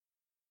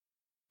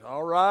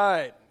All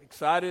right.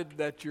 Excited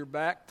that you're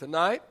back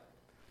tonight.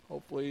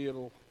 Hopefully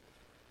it'll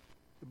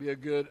be a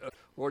good,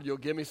 Lord, you'll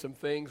give me some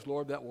things,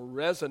 Lord, that will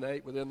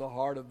resonate within the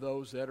heart of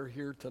those that are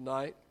here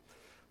tonight.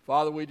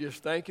 Father, we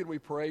just thank you and we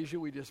praise you.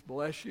 We just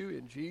bless you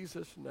in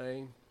Jesus'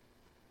 name.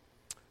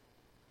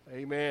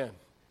 Amen.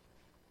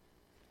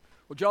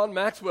 Well, John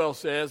Maxwell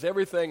says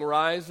everything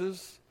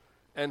rises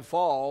and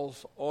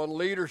falls on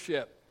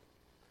leadership.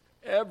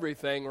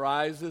 Everything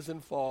rises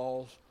and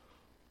falls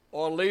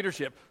on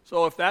leadership.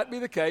 So if that be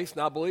the case,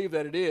 and I believe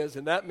that it is,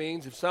 and that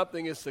means if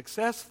something is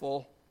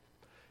successful,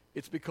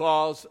 it's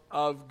because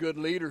of good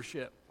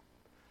leadership.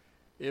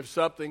 If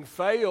something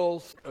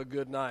fails, a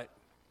good night.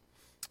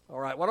 All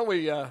right, why don't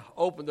we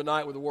open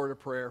tonight with a word of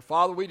prayer.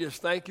 Father, we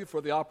just thank you for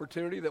the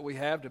opportunity that we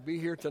have to be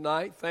here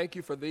tonight. Thank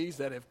you for these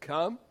that have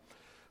come.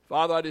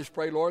 Father, I just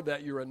pray, Lord,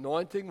 that your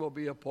anointing will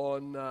be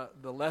upon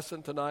the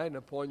lesson tonight and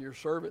upon your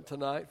servant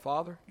tonight.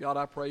 Father, God,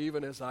 I pray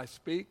even as I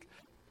speak,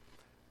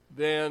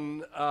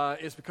 then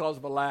it's because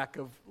of a lack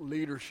of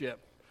leadership.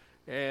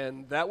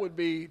 And that would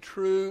be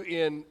true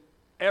in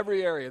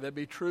every area. That'd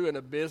be true in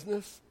a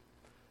business,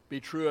 be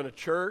true in a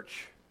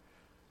church,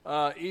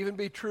 even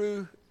be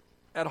true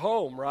at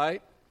home,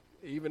 right?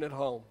 Even at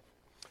home.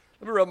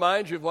 Let me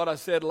remind you of what I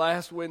said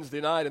last Wednesday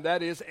night, and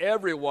that is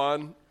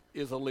everyone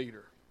is a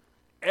leader.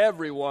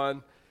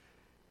 Everyone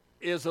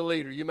is a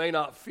leader. You may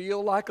not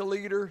feel like a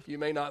leader. You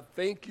may not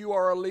think you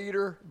are a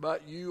leader,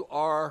 but you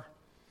are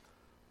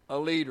a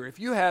leader. If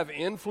you have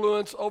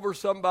influence over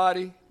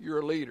somebody, you're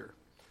a leader.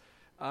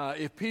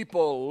 If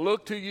people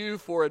look to you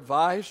for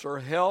advice or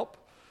help,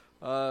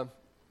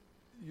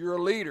 you're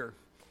a leader.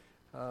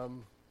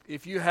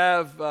 If you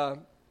have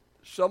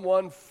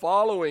someone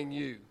following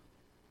you,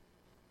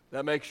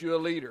 that makes you a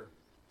leader.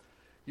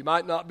 You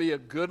might not be a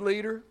good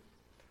leader.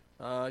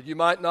 You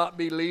might not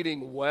be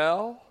leading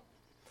well.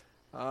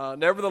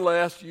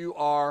 Nevertheless, you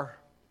are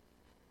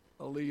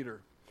a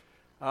leader.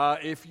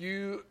 If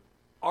you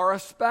are a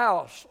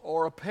spouse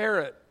or a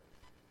parent,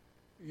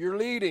 you're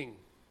leading,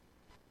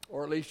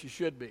 or at least you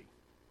should be.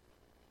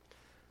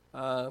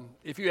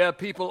 If you have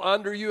people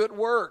under you at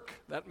work,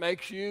 that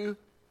makes you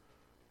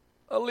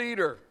a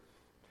leader.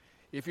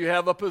 If you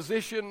have a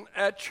position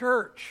at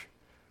church,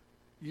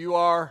 you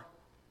are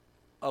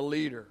a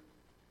leader.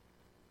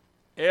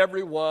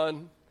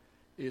 Everyone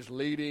is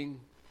leading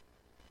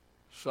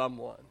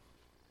someone.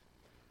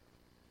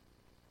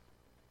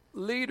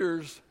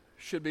 Leaders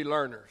should be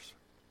learners.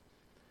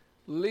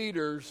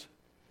 Leaders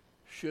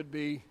should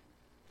be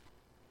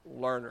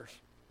learners.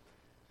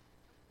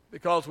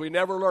 Because we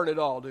never learn it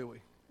all, do we?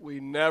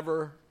 We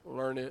never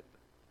learn it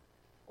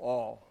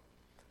all.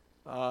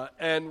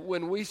 And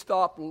when we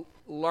stop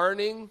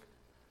learning,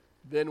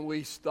 then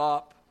we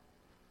stop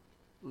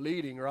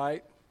leading,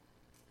 right?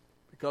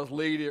 Because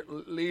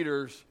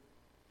leaders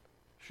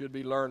should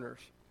be learners.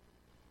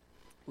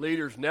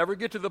 Leaders never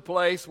get to the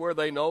place where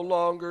they no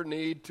longer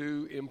need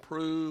to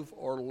improve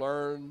or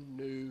learn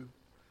new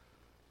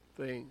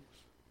things.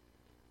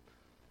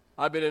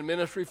 I've been in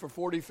ministry for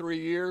 43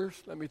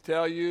 years. Let me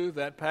tell you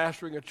that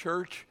pastoring a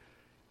church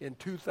in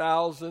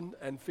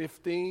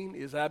 2015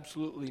 is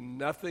absolutely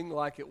nothing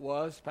like it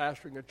was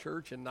pastoring a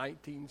church in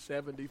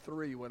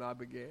 1973 when I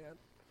began.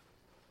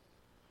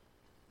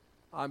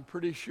 I'm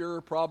pretty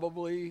sure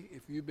probably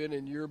if you've been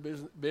in your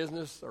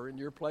business or in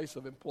your place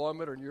of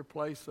employment or in your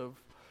place of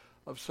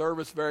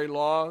service very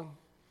long,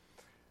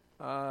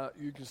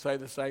 you can say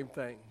the same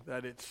thing,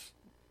 that it's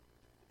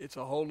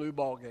a whole new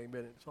ball game,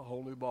 isn't it? It's a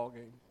whole new ball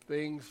game.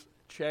 Things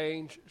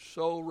change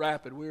so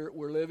rapid.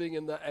 We're living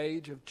in the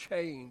age of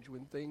change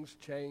when things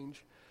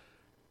change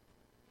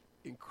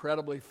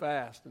incredibly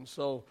fast. And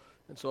so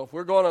if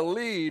we're going to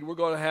lead, we're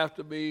going to have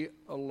to be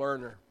a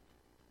learner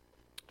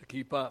to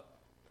keep up.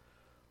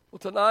 Well,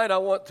 tonight I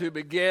want to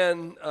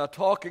begin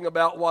talking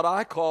about what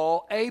I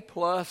call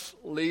A-plus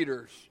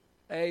leaders.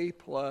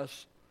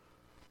 A-plus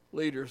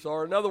leaders,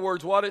 or in other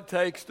words, what it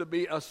takes to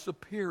be a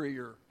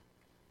superior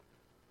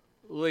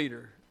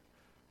leader.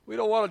 We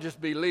don't want to just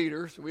be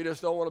leaders. We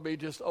just don't want to be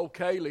just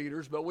okay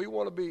leaders, but we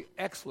want to be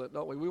excellent,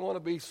 don't we? We want to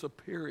be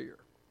superior.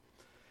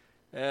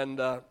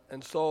 And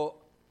so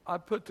I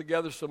put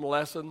together some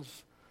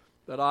lessons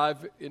that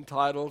I've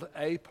entitled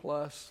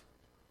A-plus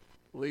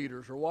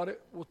leaders, or what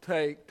it will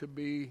take to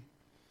be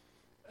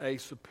a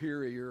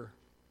superior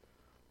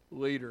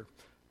leader.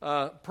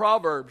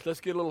 Proverbs, let's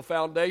get a little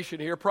foundation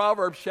here.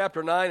 Proverbs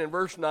chapter 9 and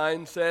verse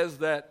 9 says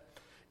that,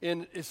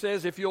 it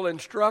says, if you'll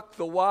instruct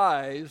the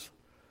wise,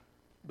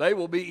 they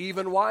will be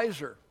even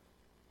wiser.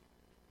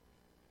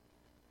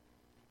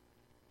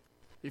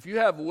 If you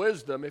have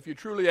wisdom, if you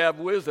truly have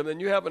wisdom, then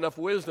you have enough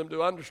wisdom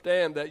to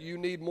understand that you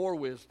need more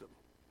wisdom.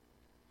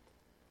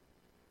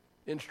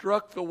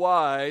 Instruct the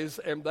wise,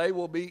 and they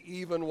will be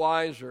even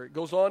wiser. It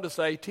goes on to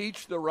say,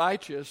 teach the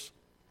righteous,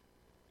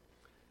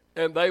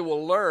 and they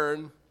will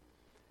learn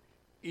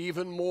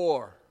even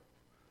more.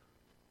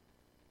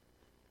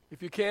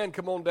 If you can,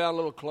 come on down a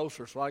little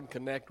closer so I can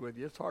connect with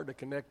you. It's hard to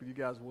connect with you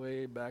guys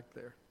way back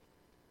there.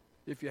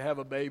 If you have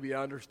a baby,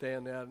 I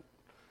understand that.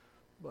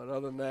 But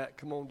other than that,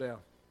 come on down.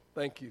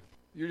 Thank you.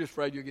 You're just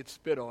afraid you'll get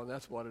spit on.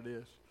 That's what it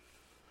is.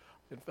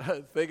 And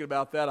thinking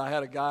about that, I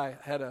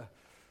had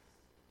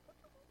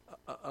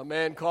a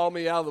man call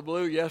me out of the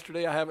blue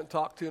yesterday. I haven't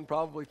talked to him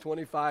probably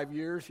 25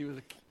 years. He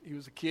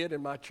was a kid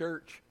in my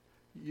church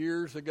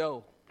years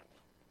ago,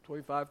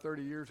 25,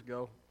 30 years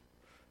ago.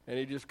 And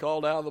he just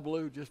called out of the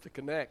blue just to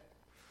connect.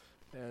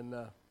 And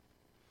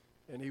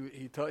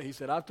he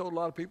said, I've told a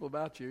lot of people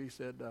about you. He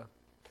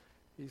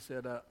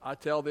said, I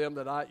tell them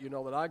that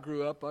I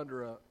grew up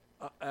under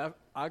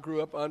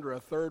a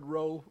third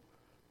row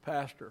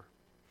pastor.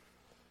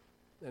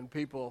 And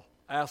people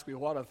ask me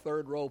what a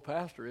third row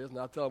pastor is, and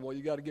I tell them, well,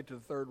 you got to get to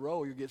the third row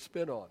or you get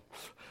spit on.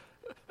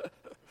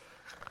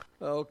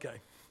 Okay.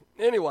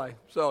 Anyway,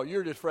 so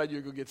you're just afraid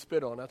you're going to get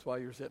spit on. That's why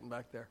you're sitting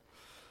back there.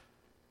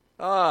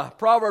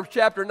 Proverbs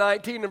chapter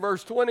 19 and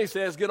verse 20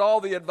 says, get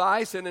all the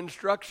advice and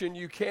instruction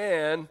you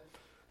can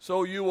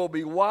so you will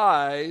be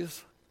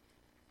wise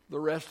the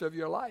rest of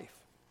your life.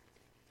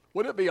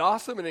 Wouldn't it be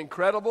awesome and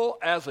incredible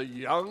as a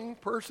young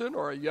person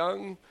or a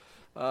young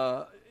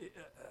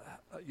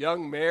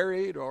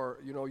married or,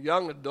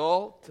 young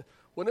adult?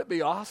 Wouldn't it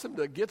be awesome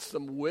to get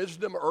some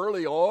wisdom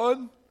early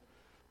on?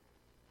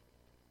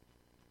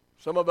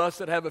 Some of us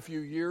that have a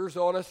few years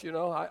on us,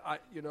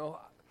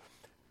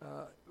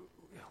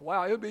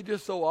 wow, it would be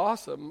just so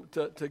awesome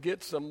to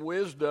get some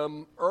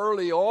wisdom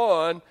early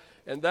on.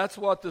 And that's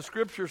what the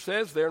Scripture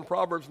says there in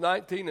Proverbs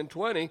 19 and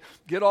 20.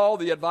 Get all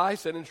the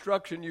advice and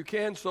instruction you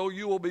can so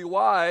you will be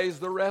wise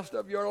the rest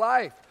of your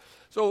life.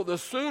 So the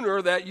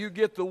sooner that you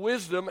get the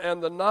wisdom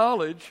and the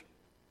knowledge,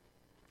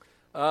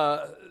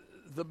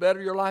 the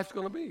better your life's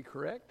going to be,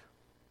 correct?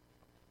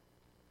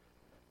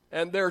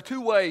 And there are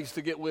two ways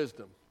to get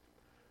wisdom.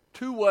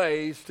 Two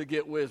ways to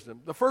get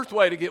wisdom. The first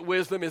way to get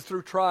wisdom is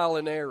through trial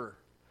and error.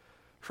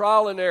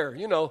 Trial and error.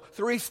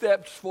 3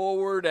 steps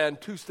forward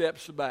and 2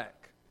 steps back.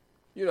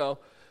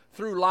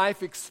 Through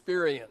life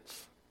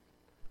experience.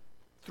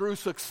 Through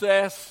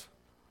success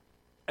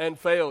and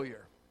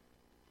failure.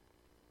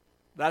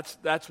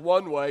 That's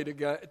one way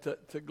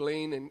to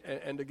glean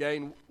and to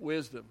gain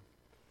wisdom.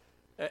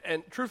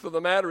 And truth of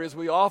the matter is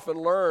we often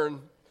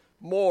learn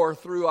more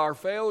through our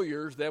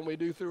failures than we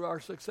do through our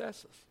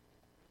successes.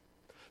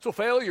 So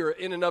failure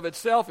in and of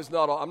itself is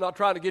not all. I'm not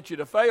trying to get you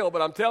to fail,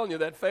 but I'm telling you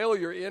that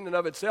failure in and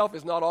of itself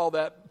is not all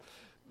that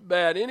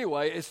bad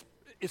anyway.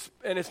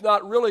 It's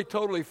not really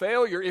totally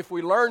failure if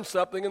we learn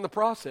something in the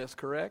process,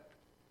 correct?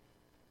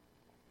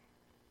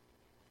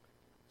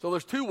 So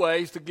there's 2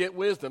 ways to get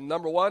wisdom.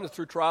 Number 1 is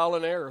through trial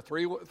and error.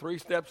 3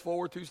 steps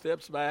forward, 2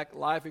 steps back,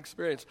 life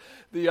experience.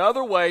 The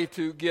other way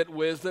to get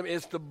wisdom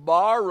is to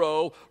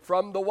borrow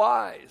from the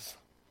wise.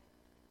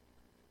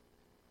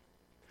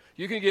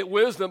 You can get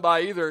wisdom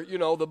by either,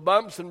 the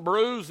bumps and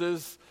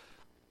bruises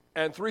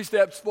and 3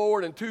 steps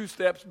forward and 2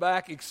 steps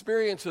back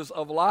experiences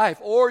of life,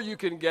 or you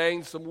can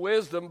gain some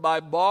wisdom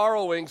by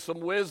borrowing some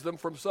wisdom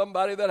from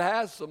somebody that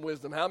has some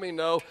wisdom. How many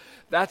know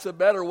that's a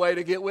better way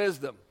to get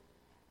wisdom?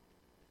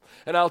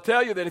 And I'll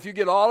tell you that if you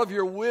get all of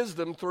your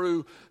wisdom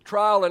through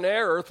trial and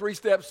error, 3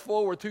 steps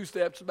forward, 2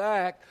 steps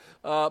back,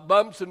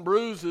 bumps and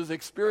bruises,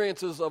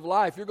 experiences of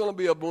life, you're going to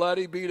be a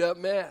bloody, beat-up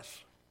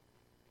mess.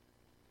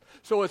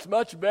 So it's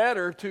much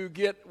better to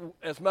get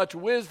as much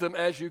wisdom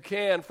as you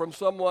can from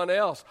someone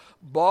else,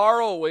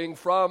 borrowing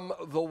from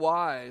the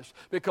wise,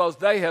 because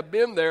they have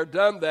been there,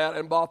 done that,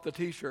 and bought the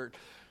T-shirt.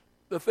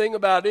 The thing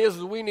about it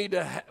is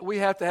we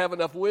have to have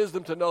enough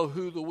wisdom to know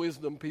who the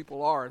wisdom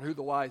people are and who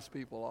the wise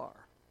people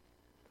are.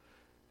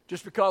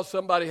 Just because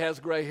somebody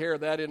has gray hair,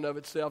 that in and of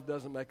itself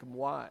doesn't make them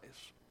wise.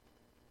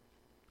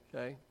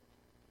 Okay?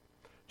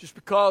 Just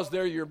because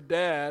they're your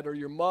dad or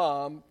your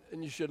mom,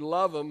 and you should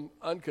love them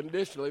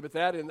unconditionally, but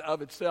that in and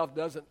of itself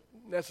doesn't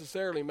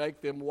necessarily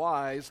make them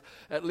wise,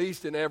 at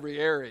least in every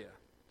area.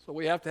 So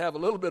we have to have a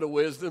little bit of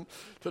wisdom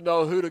to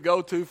know who to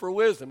go to for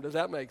wisdom. Does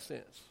that make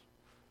sense?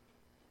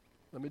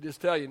 Let me just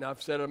tell you, now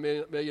I've said it a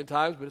million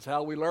times, but it's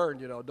how we learn.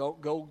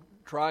 Don't go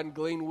try and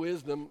glean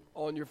wisdom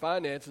on your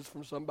finances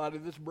from somebody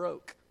that's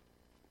broke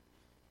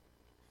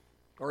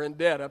or in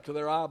debt up to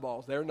their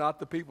eyeballs. They're not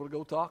the people to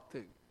go talk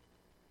to.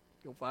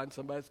 You'll find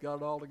somebody that's got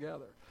it all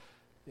together.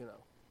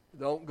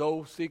 Don't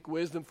go seek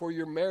wisdom for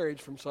your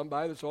marriage from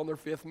somebody that's on their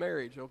 5th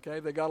marriage, okay?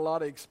 They got a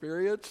lot of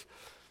experience,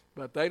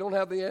 but they don't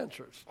have the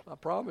answers. I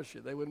promise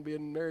you, they wouldn't be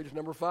in marriage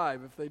number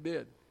 5 if they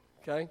did,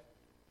 okay?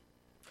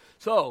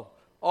 So,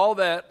 all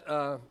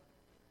that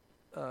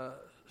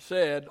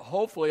said,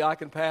 hopefully I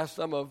can pass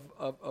some of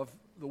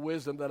the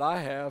wisdom that I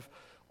have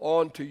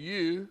on to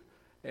you,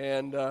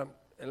 and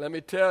let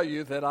me tell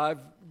you that I've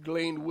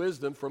gleaned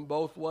wisdom from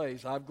both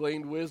ways. I've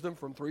gleaned wisdom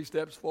from 3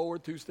 steps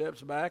forward, 2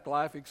 steps back,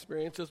 life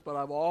experiences, but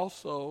I've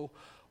also,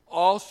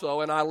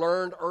 and I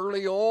learned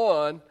early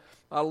on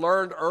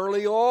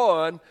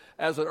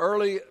as an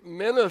early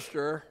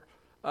minister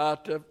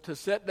to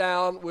sit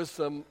down with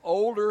some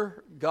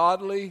older,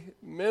 godly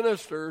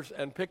ministers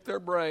and pick their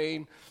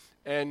brain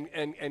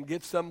and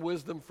get some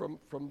wisdom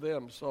from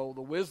them. So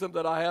the wisdom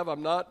that I have,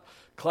 I'm not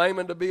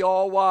claiming to be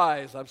all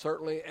wise. I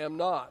certainly am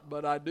not.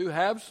 But I do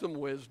have some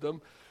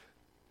wisdom,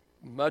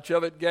 much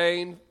of it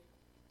gained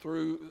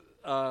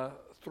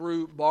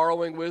through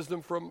borrowing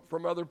wisdom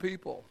from other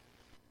people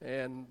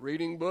and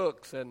reading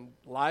books and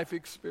life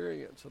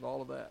experience and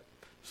all of that.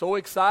 So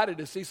excited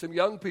to see some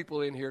young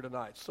people in here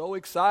tonight. So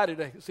excited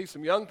to see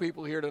some young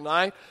people here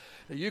tonight.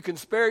 You can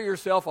spare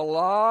yourself a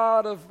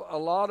lot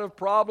of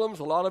problems,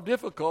 a lot of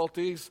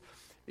difficulties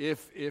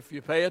if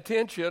you pay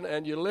attention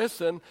and you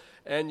listen,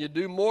 and you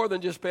do more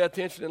than just pay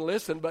attention and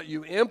listen, but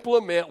you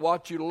implement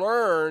what you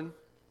learn.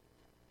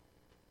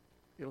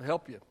 It'll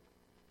help you.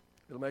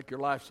 It'll make your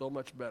life so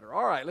much better.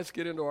 All right, let's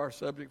get into our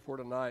subject for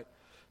tonight.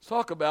 Let's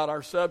talk about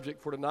our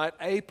subject for tonight,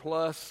 A+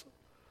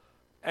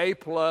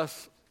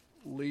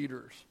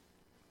 leaders,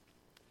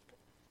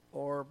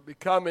 or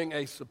becoming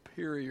a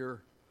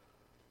superior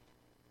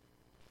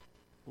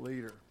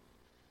leader.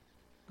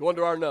 Going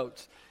to our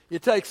notes.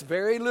 It takes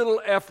very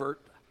little effort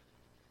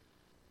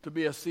to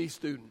be a C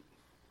student.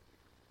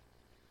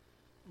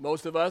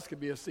 Most of us could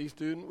be a C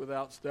student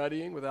without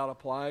studying, without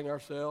applying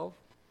ourselves.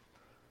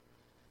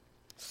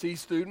 C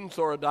students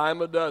are a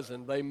dime a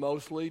dozen. They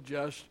mostly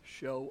just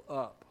show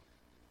up.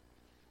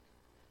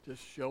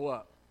 Just show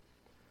up.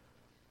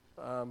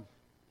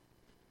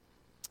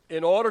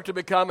 In order to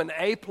become an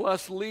A+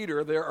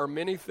 leader, there are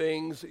many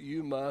things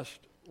you must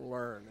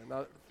learn.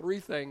 And 3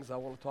 things I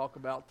want to talk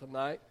about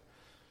tonight.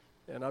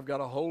 And I've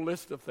got a whole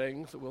list of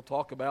things that we'll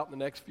talk about in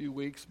the next few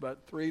weeks, but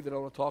 3 that I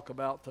want to talk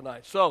about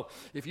tonight. So,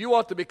 if you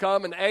want to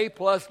become an A+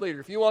 leader,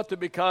 if you want to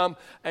become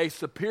a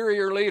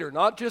superior leader,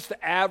 not just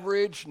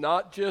average,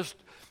 not just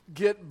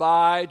get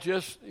by,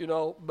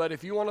 but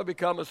if you want to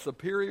become a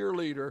superior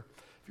leader,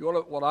 if you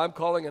want what I'm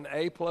calling an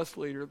A+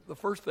 leader, the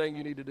first thing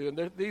you need to do,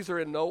 and these are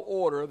in no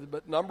order,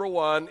 but number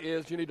 1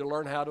 is you need to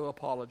learn how to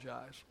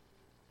apologize.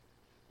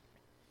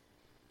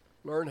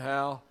 Learn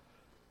how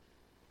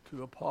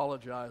to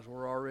apologize.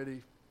 We're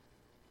already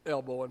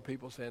elbowing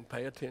people saying,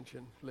 pay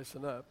attention,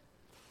 listen up.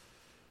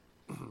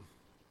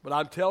 But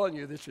I'm telling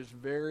you, this is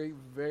very,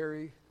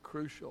 very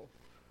crucial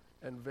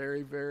and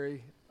very,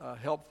 very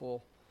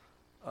helpful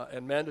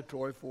and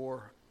mandatory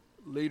for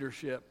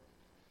leadership,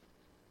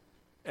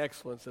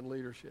 excellence in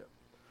leadership.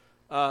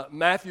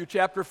 Matthew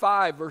chapter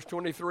 5, verse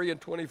 23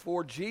 and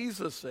 24,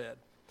 Jesus said,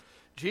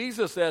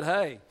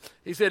 hey,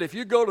 he said, if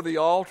you go to the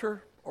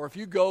altar or if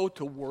you go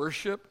to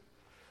worship,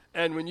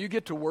 and when you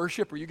get to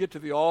worship or you get to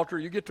the altar,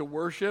 you get to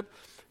worship,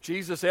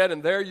 Jesus said,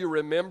 and there you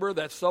remember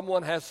that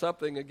someone has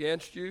something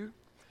against you,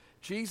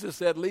 Jesus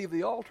said, leave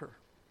the altar.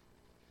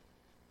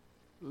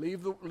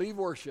 Leave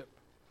worship.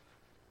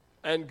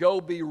 And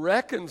go be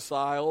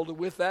reconciled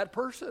with that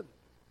person.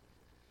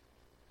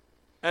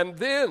 And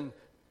then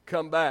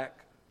come back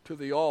to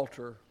the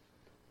altar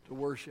to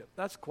worship.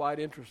 That's quite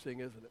interesting,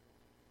 isn't it?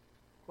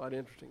 Quite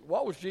interesting.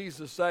 What was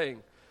Jesus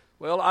saying?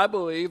 Well, I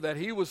believe that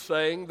he was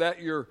saying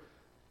that your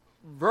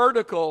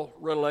vertical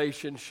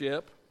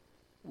relationship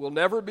will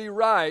never be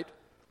right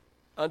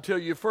until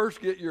you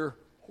first get your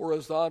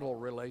horizontal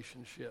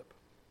relationship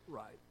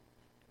right.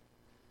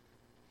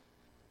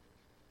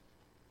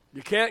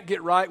 You can't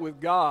get right with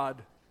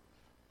God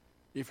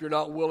if you're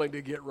not willing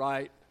to get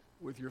right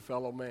with your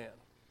fellow man.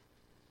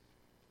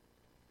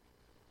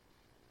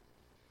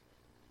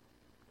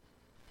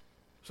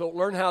 So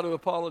learn how to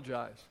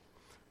apologize.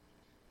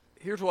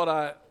 Here's what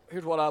I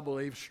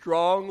believe.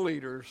 Strong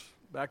leaders,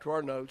 back to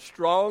our notes,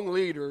 strong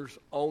leaders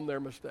own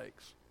their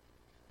mistakes.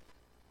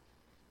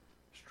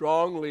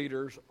 Strong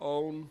leaders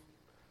own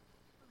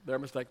their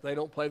mistakes. They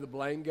don't play the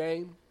blame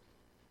game.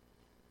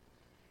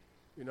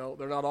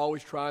 They're not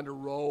always trying to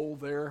roll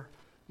their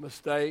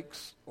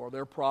mistakes or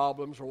their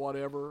problems or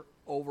whatever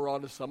over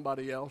onto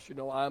somebody else.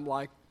 I'm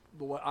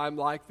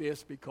like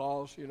this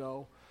because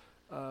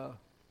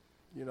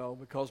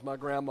because my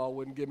grandma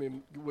wouldn't give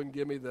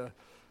me the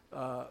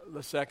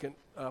second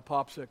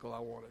popsicle I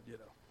wanted.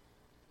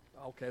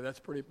 Okay, that's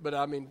pretty. But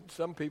I mean,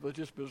 some people it's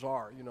just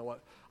bizarre. You know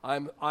what?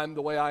 I'm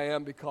the way I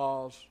am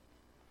because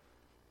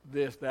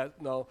this,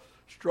 that. No,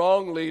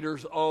 strong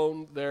leaders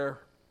own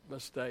their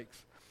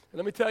mistakes. And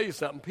let me tell you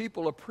something.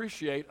 People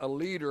appreciate a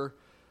leader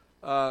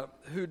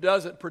who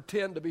doesn't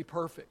pretend to be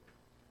perfect.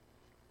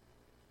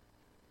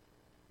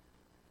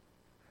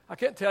 I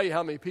can't tell you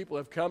how many people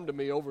have come to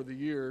me over the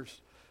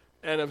years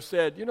and have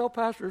said,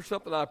 Pastor, there's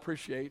something I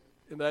appreciate,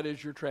 and that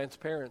is your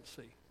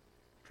transparency.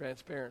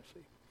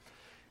 Transparency.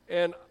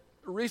 And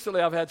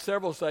recently I've had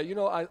several say,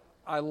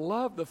 I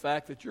love the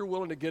fact that you're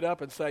willing to get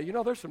up and say,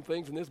 there's some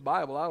things in this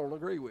Bible I don't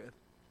agree with.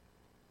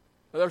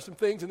 Or there's some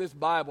things in this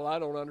Bible I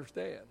don't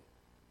understand.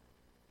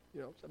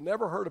 I've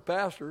never heard a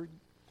pastor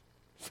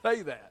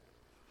say that.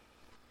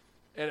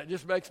 And it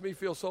just makes me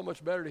feel so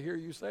much better to hear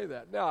you say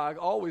that. Now, I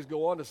always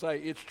go on to say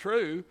it's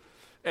true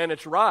and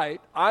it's right.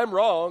 I'm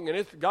wrong and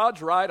it's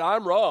God's right.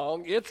 I'm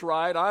wrong. It's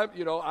right.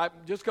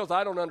 Just because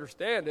I don't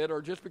understand it,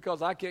 or just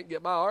because I can't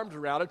get my arms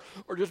around it,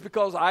 or just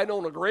because I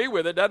don't agree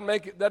with it doesn't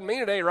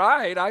mean it ain't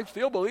right. I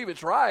still believe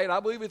it's right. I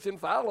believe it's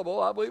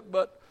infallible.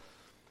 But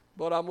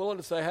I'm willing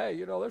to say,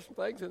 hey, there's some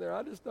things in there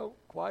I just don't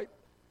quite.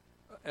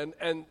 And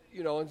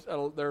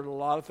there are a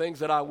lot of things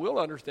that I will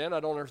understand. I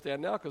don't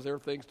understand now because there are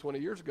things 20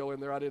 years ago in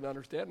there I didn't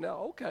understand. Now,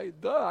 okay,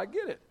 I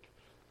get it.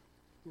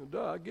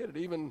 I get it.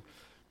 Even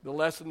the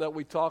lesson that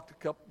we talked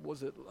a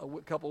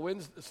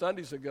couple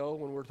Sundays ago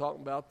when we were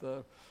talking about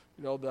the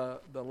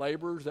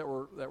laborers that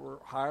were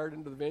hired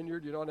into the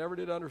vineyard. I never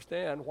did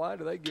understand why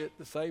do they get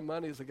the same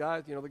money as the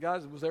guys. The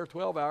guys that was there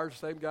 12 hours,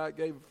 the same guy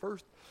gave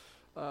first.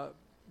 The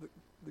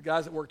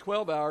guys that worked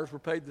 12 hours were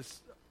paid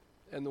this,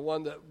 and the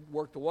one that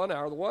worked the 1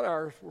 hour, the 1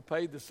 hours were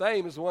paid the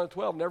same as the one at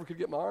 12. Never could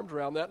get my arms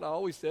around that, and I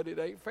always said it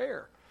ain't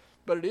fair.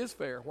 But it is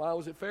fair. Why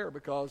was it fair?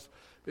 Because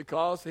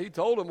he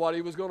told them what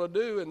he was going to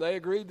do, and they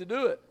agreed to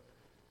do it.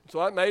 So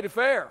that made it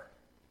fair,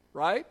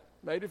 right?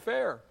 Made it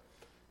fair.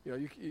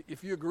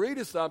 If you agree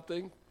to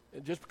something,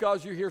 and just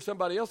because you hear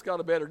somebody else got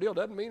a better deal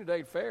doesn't mean it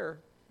ain't fair.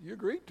 You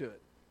agreed to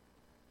it.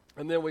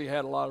 And then we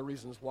had a lot of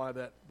reasons why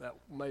that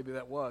maybe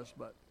that was.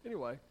 But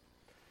anyway.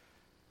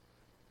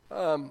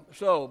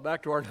 So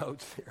back to our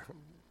notes here.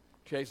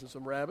 Chasing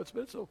some rabbits,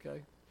 but it's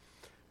okay.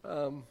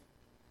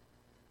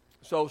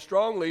 So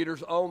strong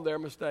leaders own their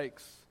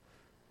mistakes.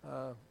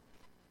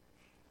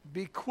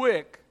 Be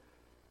quick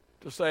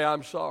to say,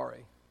 I'm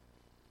sorry.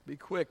 Be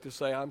quick to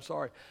say, I'm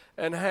sorry.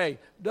 And hey,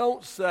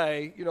 don't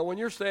say, when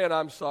you're saying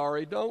I'm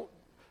sorry, don't,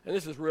 and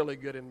this is really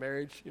good in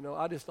marriage.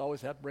 I just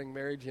always have to bring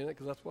marriage in it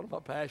because that's one of my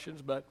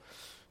passions. But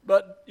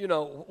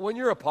when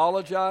you're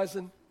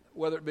apologizing,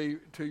 whether it be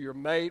to your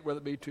mate, whether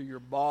it be to your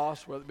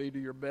boss, whether it be to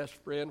your best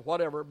friend,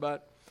 whatever,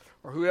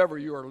 or whoever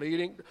you are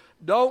leading,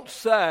 don't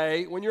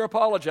say, when you're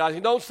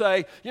apologizing, don't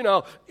say,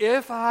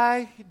 if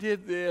I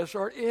did this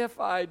or if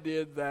I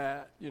did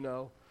that,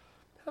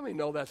 How many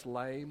know that's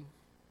lame?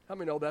 How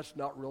many know that's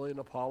not really an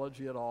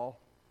apology at all?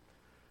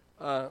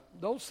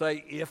 Don't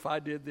say, if I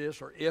did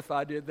this or if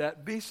I did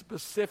that. Be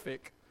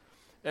specific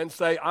and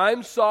say,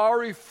 I'm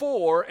sorry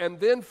for, and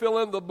then fill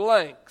in the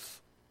blanks.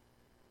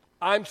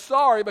 I'm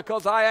sorry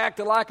because I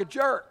acted like a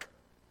jerk.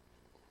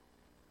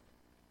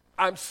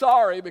 I'm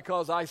sorry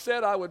because I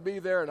said I would be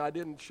there and I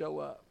didn't show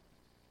up.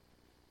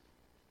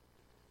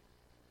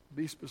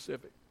 Be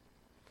specific.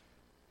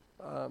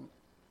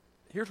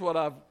 Here's what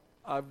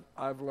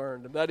I've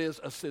learned, and that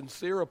is a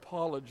sincere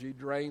apology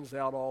drains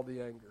out all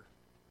the anger.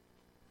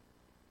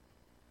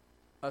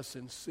 A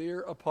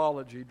sincere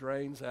apology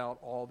drains out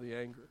all the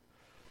anger.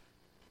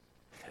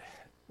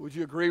 Would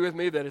you agree with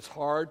me that it's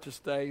hard to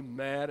stay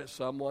mad at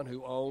someone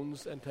who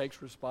owns and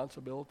takes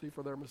responsibility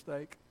for their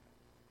mistake?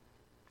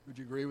 Would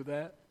you agree with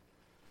that?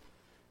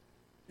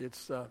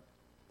 It's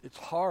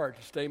hard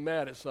to stay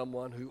mad at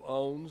someone who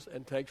owns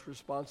and takes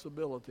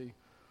responsibility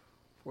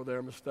for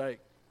their mistake.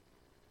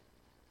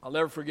 I'll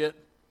never forget,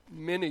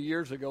 many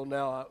years ago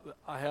now,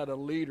 I had a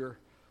leader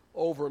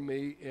over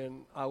me,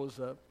 and I was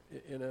on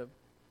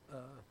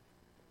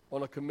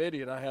a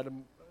committee, and I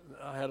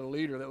had a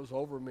leader that was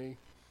over me.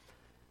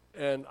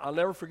 And I'll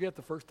never forget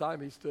the first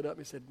time he stood up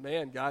and he said,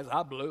 man, guys,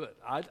 I blew it.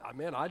 I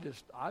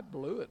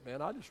blew it,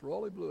 man. I just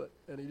really blew it.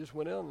 And he just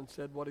went in and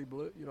said what he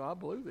blew. I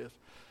blew this,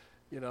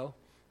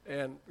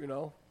 And,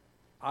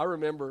 I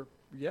remember,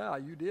 yeah,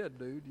 you did,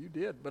 dude. You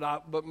did.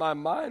 But my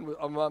mind,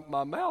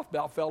 my mouth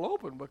about fell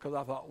open because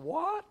I thought,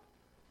 what?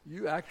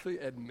 You actually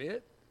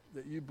admit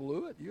that you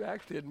blew it? You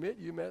actually admit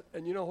you met?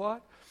 And you know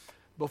what?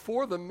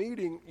 Before the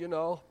meeting,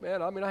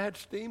 man, I had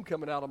steam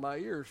coming out of my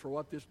ears for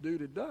what this dude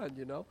had done,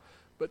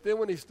 But then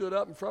when he stood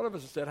up in front of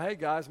us and said, "Hey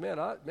guys,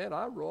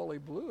 I really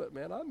blew it,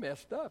 man. I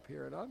messed up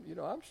here, and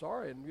I'm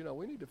sorry, and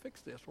we need to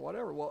fix this or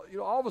whatever." Well,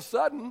 all of a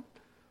sudden,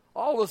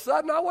 I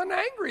wasn't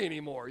angry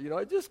anymore.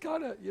 It just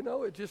kind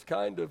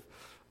of,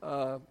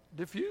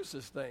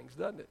 diffuses things,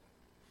 doesn't it?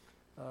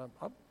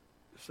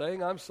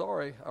 Saying I'm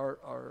sorry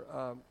or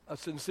a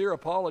sincere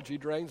apology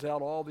drains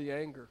out all the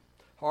anger.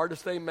 Hard to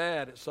stay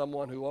mad at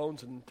someone who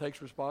owns and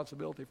takes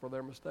responsibility for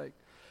their mistake.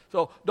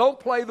 So don't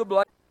play the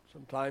blame.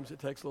 Sometimes it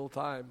takes a little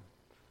time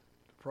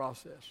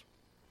process.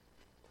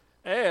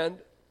 And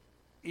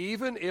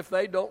even if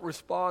they don't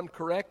respond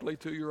correctly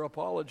to your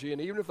apology,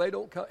 and even if they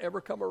don't ever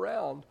come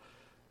around,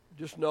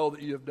 just know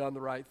that you have done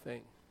the right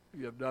thing.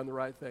 You have done the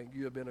right thing.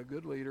 You have been a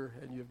good leader,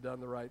 and you have done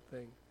the right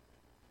thing.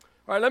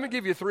 All right, let me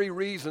give you 3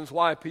 reasons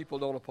why people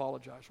don't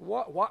apologize.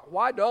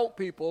 Why don't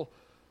people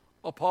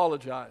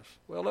apologize?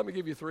 Well, let me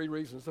give you 3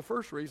 reasons. The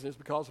first reason is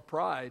because of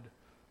pride.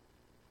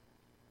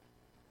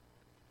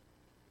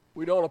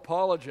 We don't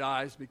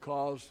apologize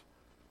because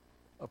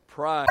of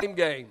pride. Blame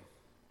game.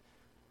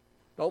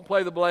 Don't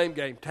play the blame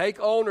game. Take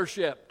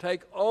ownership.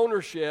 Take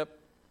ownership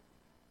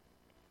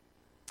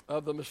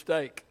of the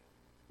mistake.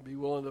 Be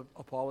willing to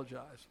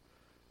apologize.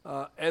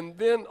 And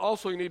then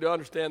also you need to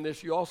understand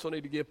this. You also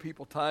need to give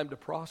people time to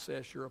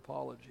process your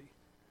apology.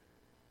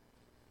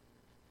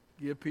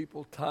 Give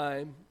people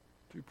time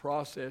to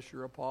process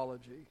your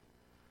apology.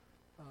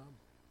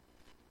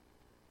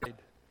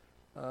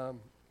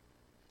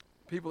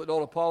 People that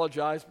don't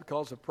apologize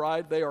because of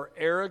pride, they are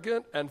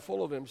arrogant and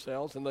full of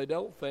themselves, and they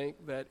don't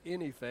think that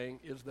anything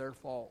is their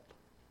fault.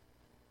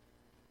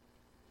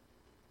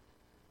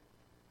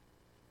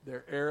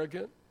 They're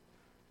arrogant,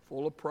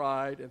 full of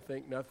pride, and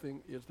think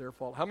nothing is their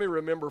fault. How many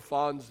remember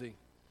Fonzie?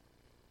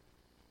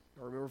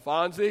 Remember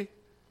Fonzie?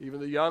 Even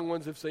the young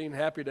ones have seen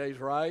Happy Days,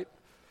 right?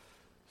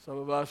 Some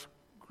of us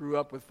grew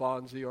up with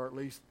Fonzie, or at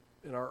least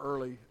in our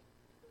early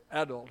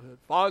adulthood.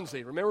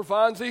 Fonzie, remember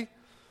Fonzie?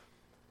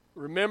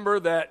 Remember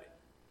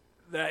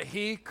that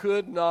he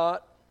could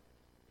not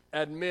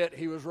admit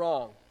he was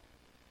wrong.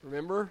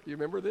 Remember? Do you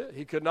remember this?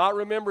 He could not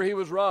remember he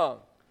was wrong.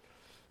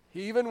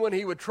 Even when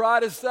he would try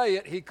to say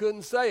it, he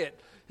couldn't say it.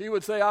 He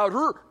would say, I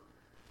was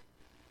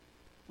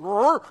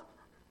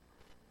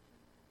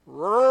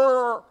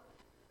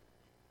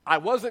I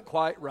wasn't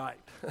quite right.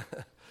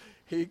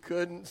 He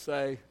couldn't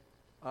say,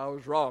 I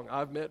was wrong.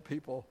 I've met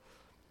people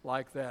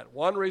like that.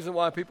 One reason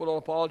why people don't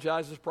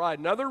apologize is pride.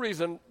 Another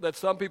reason that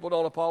some people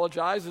don't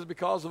apologize is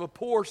because of a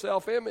poor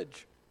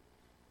self-image.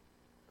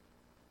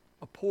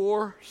 A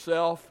poor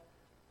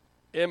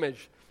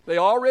self-image. They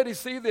already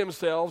see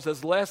themselves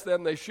as less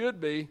than they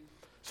should be,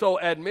 so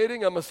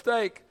admitting a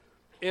mistake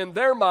in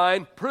their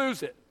mind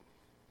proves it.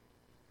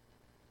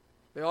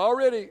 They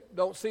already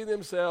don't see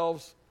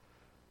themselves.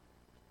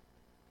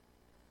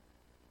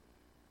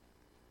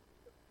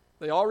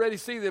 They already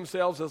see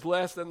themselves as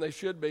less than they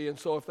should be, and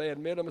so if they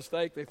admit a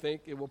mistake, they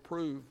think it will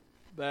prove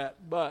that.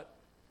 But,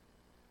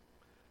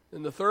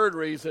 and the third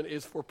reason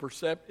is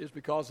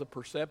because of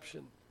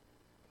perception.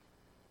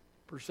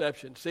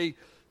 Perception. See,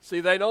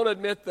 they don't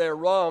admit they're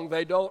wrong.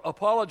 They don't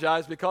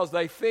apologize because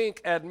they think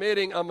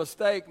admitting a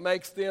mistake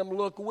makes them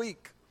look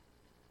weak.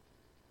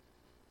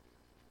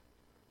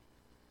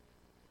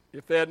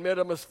 If they admit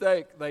a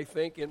mistake, they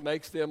think it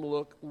makes them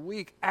look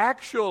weak.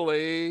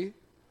 Actually,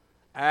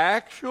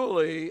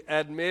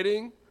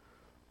 admitting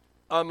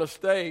a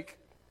mistake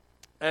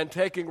and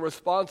taking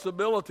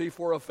responsibility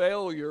for a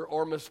failure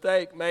or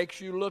mistake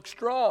makes you look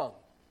strong.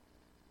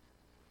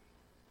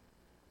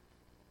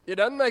 It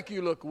doesn't make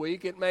you look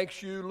weak. It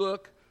makes you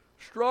look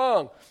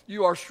strong.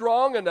 You are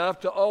strong enough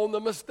to own the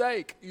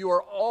mistake. You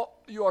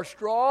are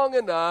strong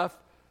enough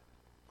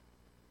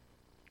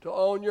to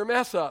own your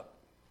mess up.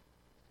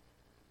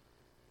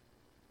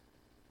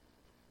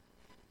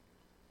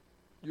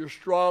 You're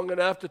strong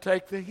enough to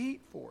take the heat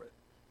for it.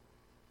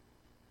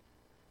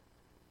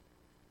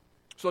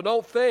 So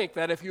don't think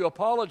that if you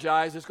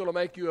apologize, it's going to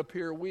make you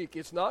appear weak.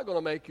 It's not going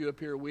to make you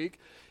appear weak.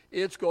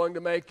 It's going to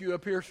make you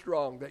appear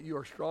strong, that you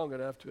are strong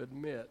enough to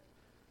admit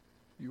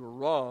you were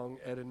wrong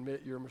and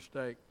admit your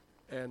mistake,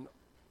 and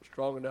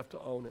strong enough to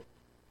own it.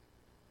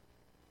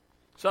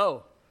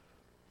 So,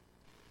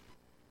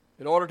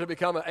 in order to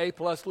become an A+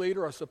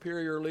 leader, a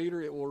superior leader,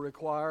 it will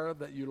require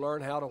that you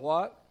learn how to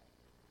what?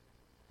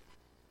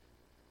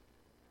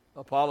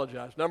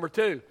 Apologize. Number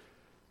 2,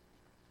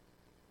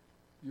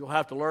 you'll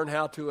have to learn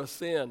how to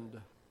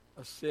ascend.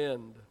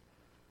 Ascend.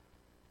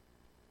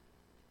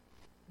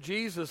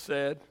 Jesus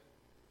said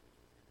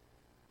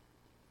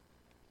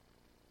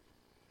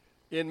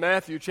in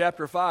Matthew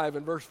chapter 5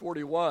 and verse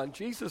 41,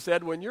 Jesus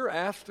said, when you're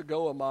asked to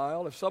go a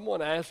mile, if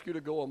someone asks you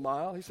to go a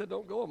mile, he said,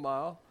 don't go a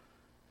mile,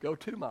 go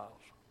 2 miles.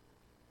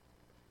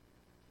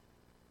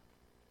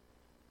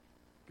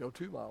 Go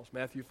 2 miles.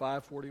 Matthew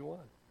 5:41.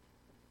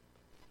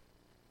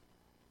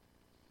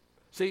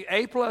 See,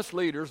 A+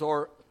 leaders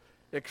or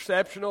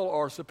exceptional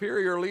or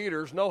superior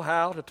leaders know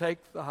how to take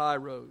the high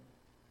road.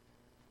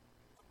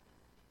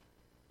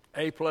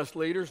 A+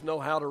 leaders know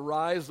how to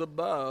rise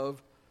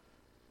above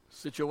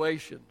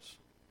situations.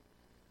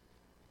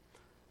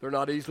 They're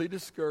not easily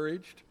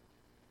discouraged.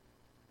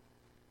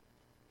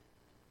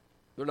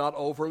 They're not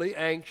overly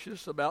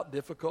anxious about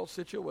difficult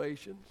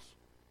situations.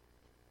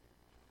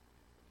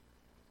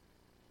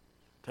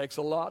 It takes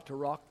a lot to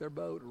rock their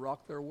boat,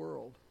 rock their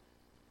world.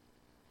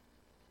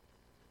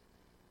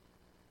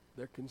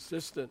 They're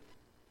consistent.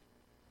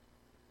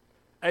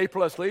 A+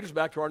 leaders,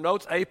 back to our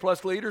notes, A+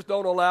 leaders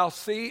don't allow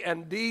C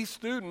and D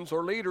students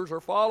or leaders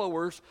or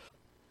followers.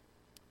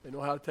 They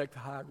know how to take the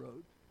high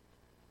road.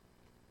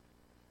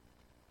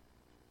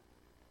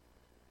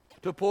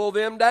 To pull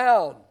them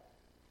down.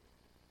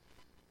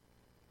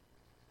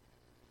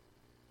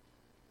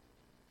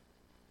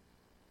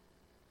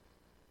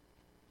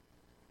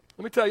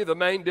 Let me tell you the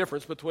main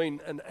difference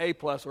between an A+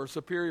 or a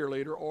superior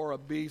leader or a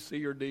B,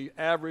 C, or D,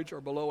 average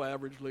or below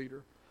average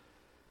leader.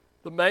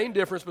 The main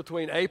difference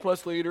between A+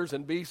 leaders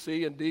and B,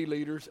 C, and D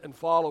leaders and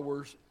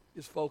followers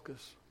is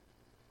focus.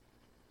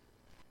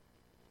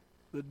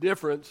 The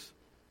difference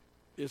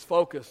is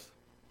focus.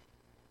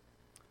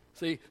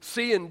 See,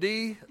 C and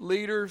D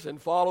leaders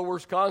and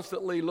followers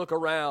constantly look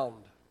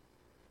around.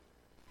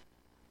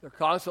 They're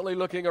constantly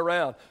looking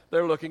around.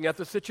 They're looking at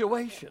the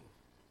situation.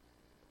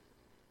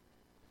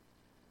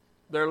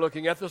 They're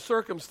looking at the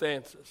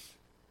circumstances.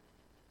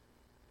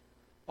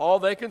 All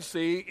they can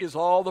see is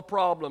all the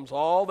problems.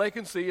 All they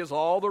can see is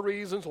all the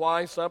reasons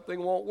why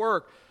something won't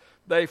work.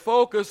 They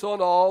focus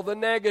on all the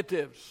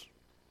negatives.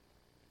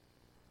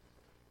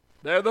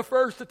 They're the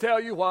first to tell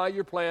you why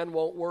your plan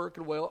won't work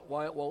and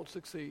why it won't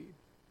succeed.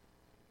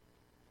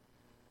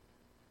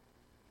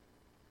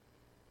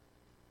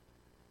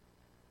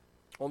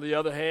 On the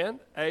other hand,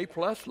 A+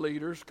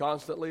 leaders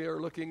constantly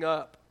are looking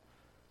up.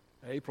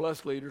 A+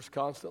 leaders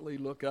constantly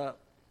look up.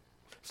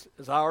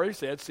 As I already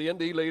said, C and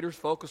D leaders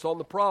focus on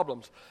the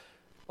problems.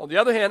 On the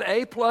other hand,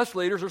 A+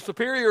 leaders or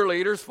superior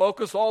leaders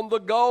focus on the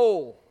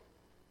goal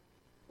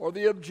or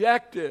the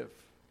objective.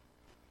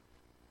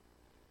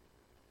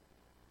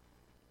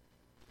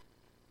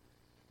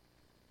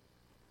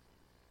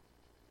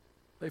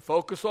 They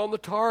focus on the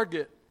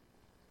target.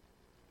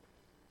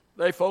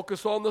 They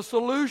focus on the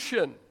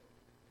solution.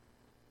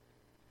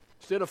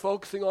 Instead of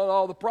focusing on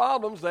all the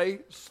problems, they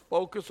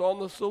focus on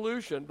the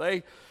solution.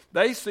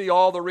 They see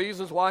all the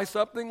reasons why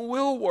something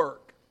will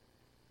work.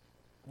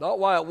 Not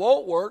why it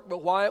won't work,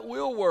 but why it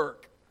will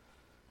work.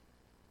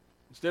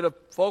 Instead of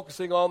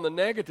focusing on the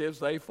negatives,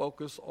 they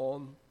focus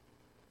on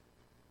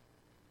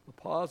the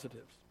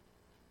positives.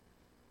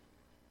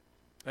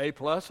 A+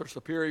 or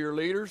superior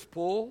leaders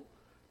pull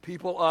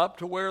people up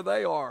to where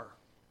they are.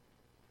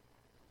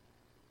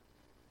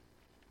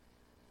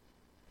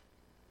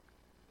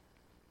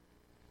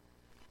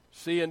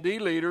 C and D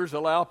leaders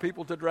allow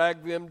people to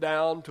drag them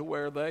down to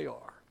where they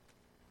are.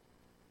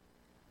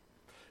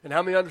 And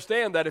how many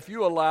understand that if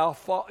you allow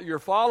your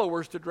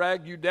followers to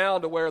drag you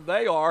down to where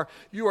they are,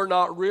 you are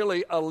not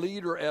really a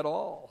leader at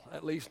all,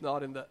 at least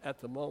not at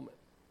the moment.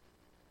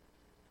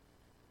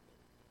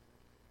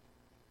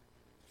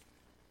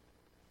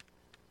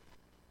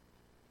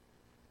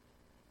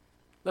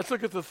 Let's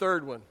look at the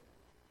third one.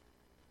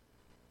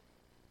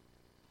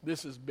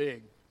 This is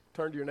big.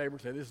 Turn to your neighbor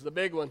and say, this is a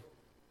big one.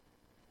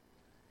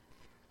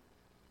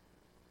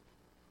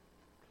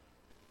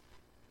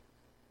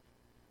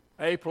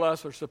 A+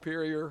 or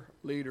superior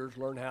leaders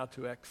learn how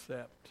to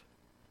accept.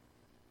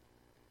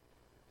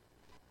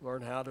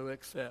 Learn how to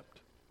accept.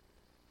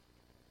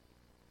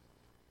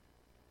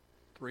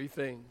 3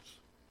 things.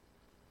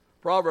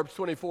 Proverbs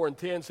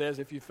 24:10 says,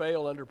 if you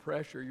fail under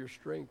pressure, your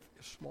strength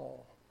is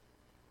small.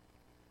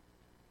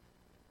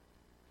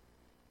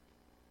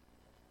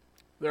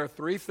 There are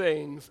 3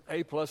 things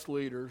A+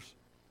 leaders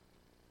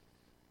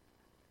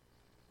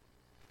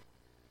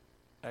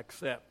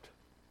accept.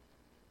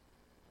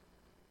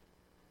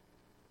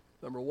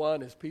 Number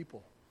 1 is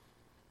people.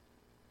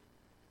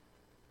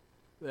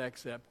 They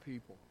accept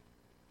people.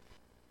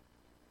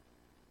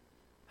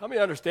 How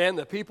many understand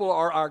that people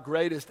are our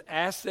greatest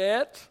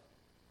asset?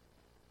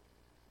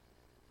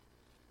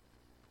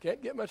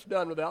 Can't get much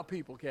done without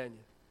people, can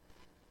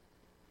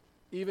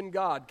you? Even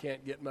God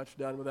can't get much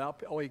done without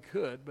people. Oh, he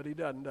could, but he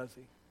doesn't, does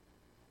he?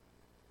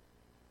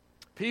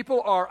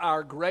 People are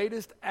our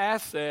greatest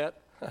asset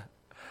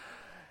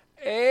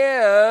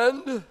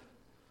and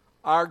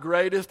our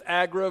greatest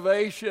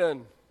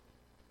aggravation.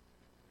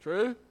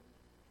 True?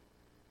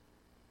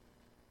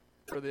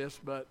 For this,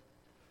 but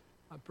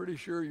I'm pretty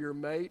sure your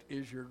mate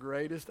is your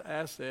greatest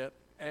asset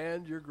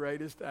and your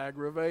greatest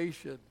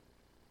aggravation.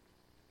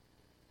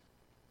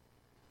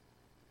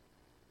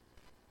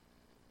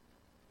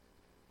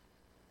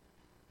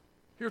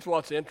 Here's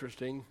what's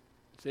interesting.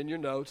 It's in your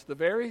notes. The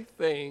very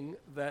thing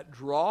that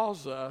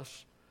draws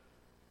us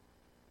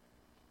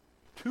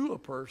to a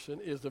person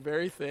is the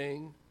very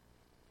thing,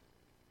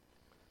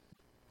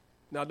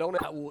 now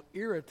that will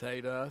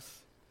irritate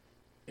us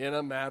in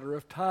a matter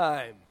of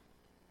time.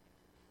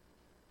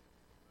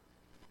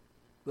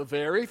 The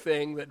very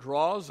thing that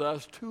draws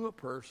us to a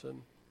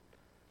person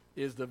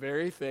is the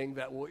very thing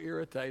that will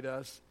irritate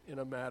us in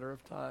a matter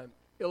of time.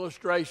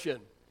 Illustration.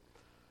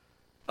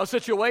 A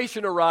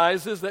situation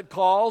arises that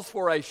calls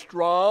for a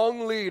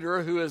strong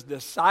leader who is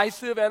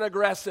decisive and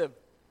aggressive.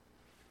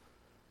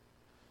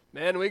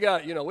 Man, we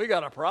got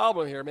a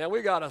problem here, man.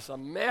 We got us a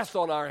mess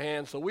on our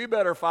hands, so we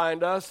better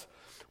find us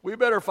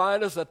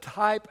a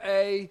type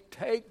A,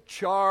 take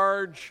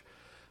charge,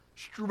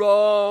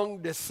 strong,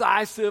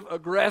 decisive,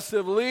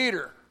 aggressive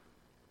leader.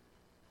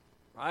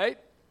 Right?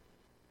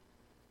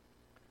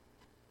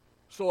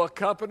 So a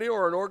company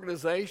or an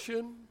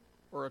organization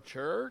or a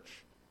church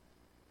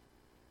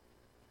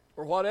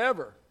or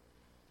whatever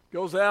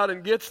goes out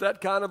and gets that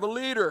kind of a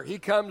leader. He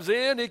comes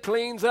in, he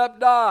cleans up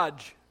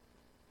Dodge.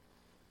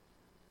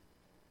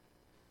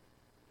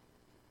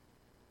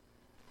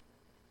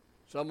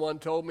 Someone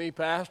told me,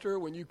 Pastor,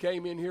 when you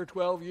came in here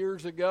 12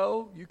 years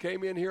ago, you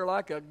came in here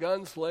like a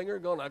gunslinger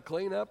going to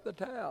clean up the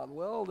town.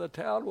 Well, the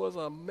town was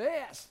a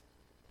mess.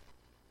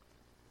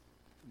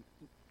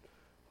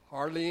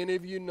 Hardly any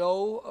of you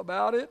know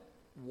about it.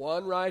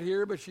 One right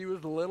here, but she was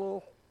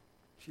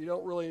she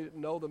don't really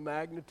know the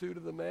magnitude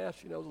of the mess.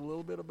 She knows a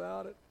little bit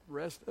about it. The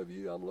rest of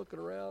you, I'm looking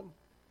around,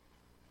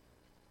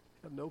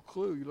 have no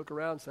clue. You look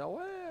around and say,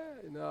 well,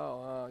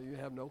 no, you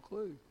have no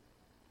clue. You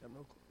have no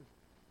clue.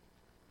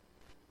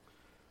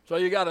 So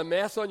you got a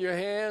mess on your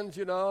hands,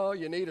 you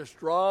need a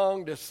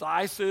strong,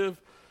 decisive,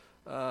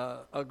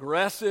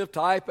 aggressive,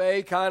 type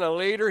A kind of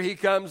leader. He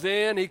comes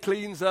in, he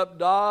cleans up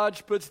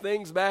Dodge, puts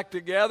things back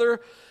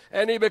together,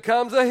 and he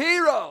becomes a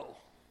hero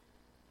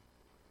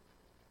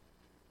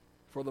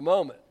for the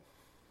moment.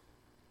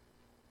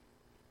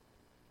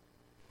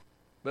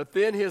 But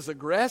then his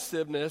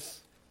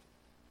aggressiveness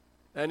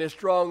and his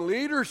strong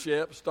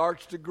leadership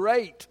starts to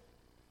grate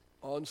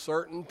on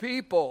certain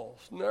people's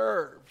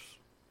nerves.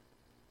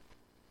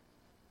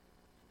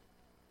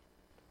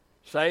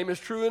 Same is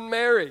true in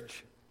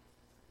marriage.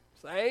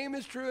 Same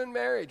is true in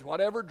marriage.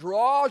 Whatever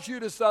draws you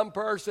to some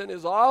person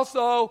is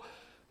also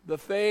the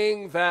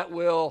thing that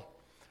will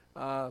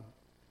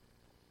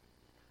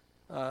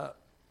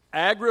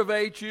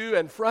aggravate you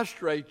and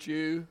frustrate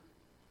you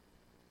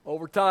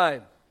over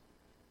time.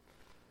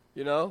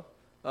 You know?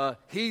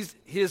 His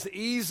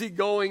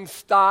easygoing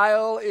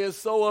style is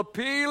so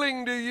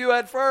appealing to you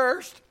at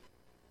first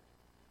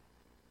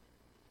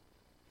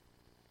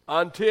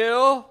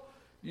until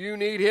you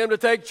need him to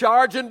take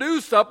charge and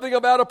do something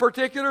about a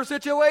particular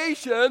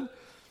situation.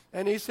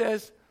 And he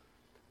says,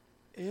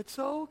 it's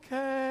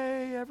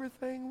okay.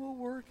 Everything will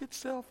work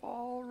itself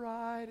all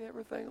right.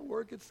 Everything will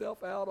work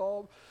itself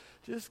out.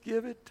 Just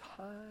give it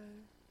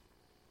time.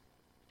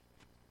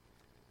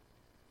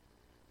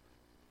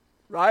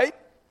 Right?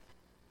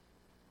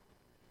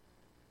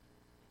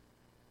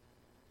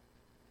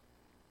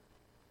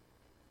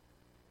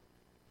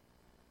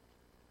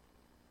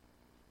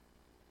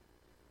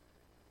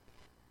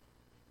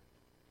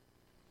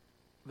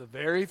 The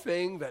very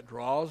thing that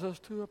draws us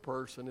to a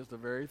person is the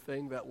very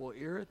thing that will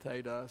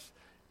irritate us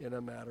in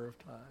a matter of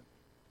time.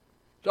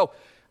 So,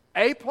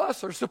 A+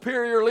 or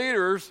superior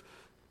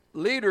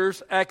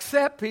leaders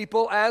accept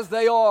people as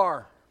they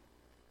are.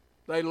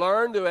 They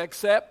learn to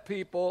accept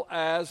people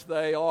as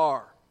they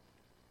are.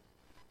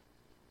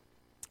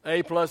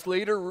 A+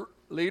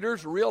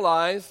 leaders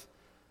realize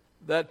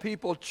that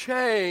people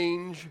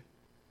change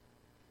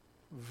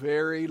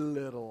very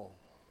little.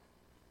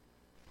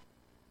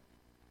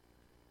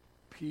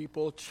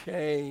 People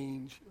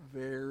change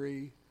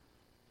very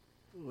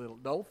little.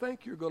 Don't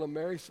think you're going to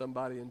marry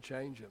somebody and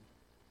change them.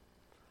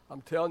 I'm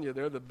telling you,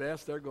 they're the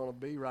best they're going to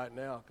be right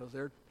now because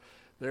they're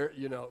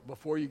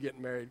before you get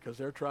married, because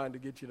they're trying to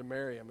get you to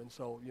marry them. And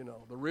so,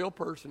 the real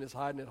person is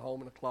hiding at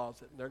home in a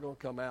closet, and they're going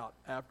to come out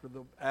after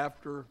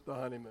the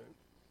honeymoon.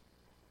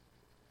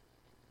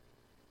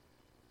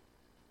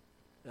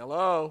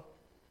 Hello?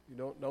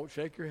 You don't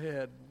shake your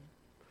head.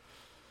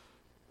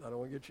 I don't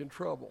want to get you in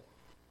trouble.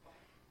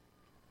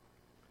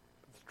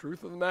 The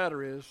truth of the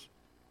matter is,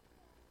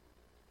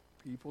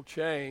 people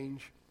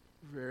change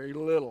very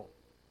little.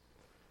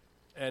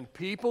 And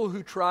people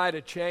who try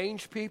to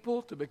change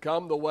people to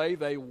become the way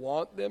they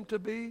want them to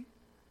be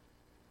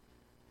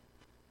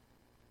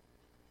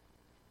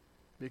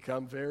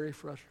become very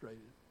frustrated.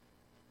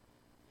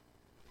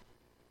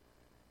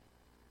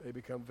 They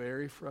become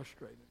very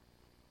frustrated.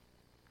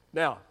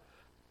 Now,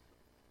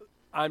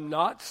 I'm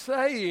not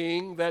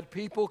saying that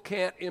people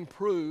can't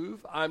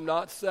improve. I'm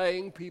not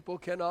saying people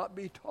cannot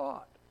be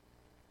taught.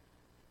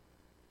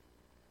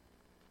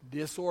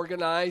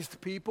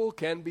 Disorganized people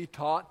can be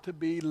taught to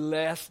be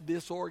less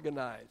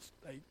disorganized.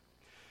 They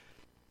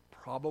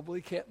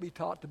probably can't be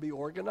taught to be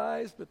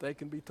organized, but they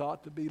can be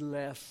taught to be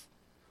less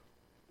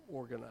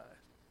organized,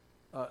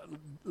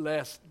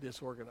 less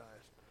disorganized.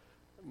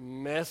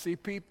 Messy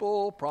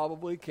people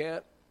probably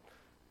can't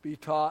be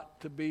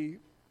taught to be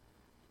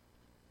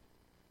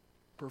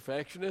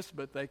perfectionists,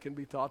 but they can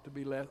be taught to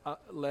be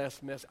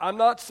less messy. I'm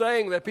not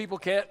saying that people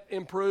can't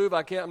improve.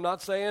 I'm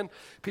not saying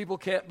people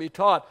can't be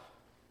taught.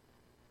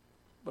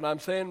 But I'm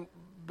saying,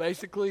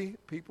 basically,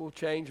 people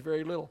change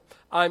very little.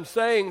 I'm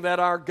saying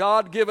that our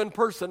God-given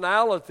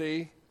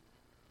personality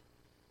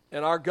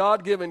and our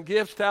God-given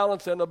gifts,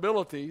 talents, and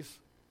abilities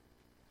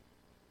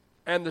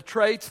and the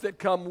traits that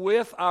come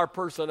with our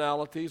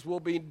personalities will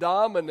be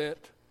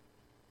dominant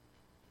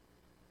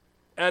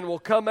and will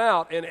come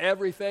out in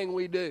everything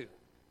we do.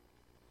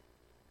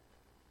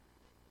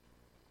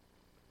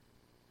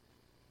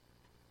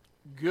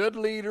 Good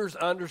leaders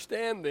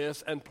understand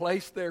this and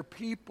place their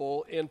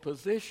people in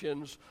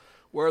positions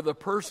where the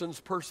person's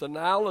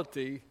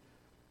personality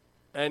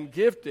and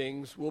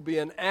giftings will be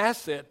an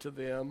asset to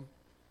them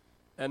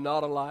and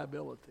not a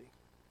liability.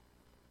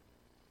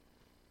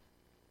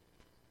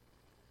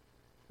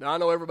 Now, I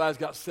know everybody's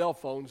got cell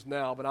phones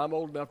now, but I'm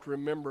old enough to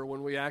remember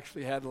when we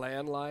actually had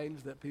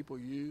landlines that people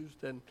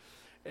used. And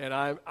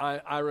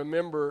I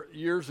remember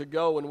years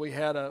ago when we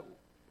had a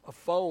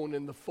phone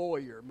in the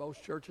foyer.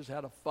 Most churches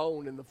had a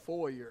phone in the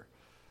foyer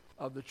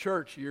of the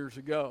church years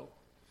ago.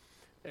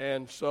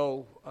 And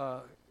so,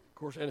 of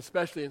course, and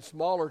especially in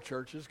smaller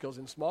churches, because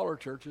in smaller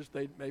churches,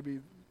 maybe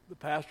the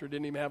pastor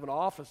didn't even have an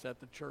office at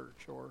the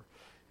church, or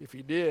if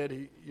he did,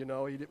 he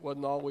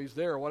wasn't always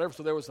there or whatever.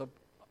 So there was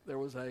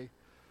a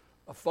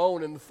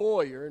phone in the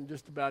foyer, and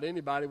just about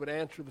anybody would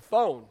answer the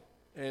phone.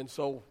 And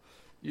so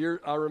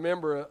I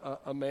remember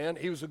a man.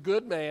 He was a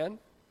good man.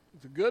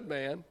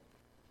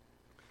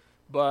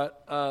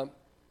 But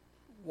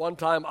one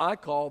time I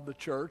called the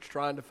church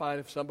trying to find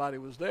if somebody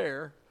was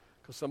there,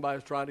 because somebody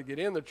was trying to get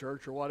in the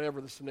church or whatever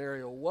the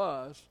scenario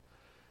was.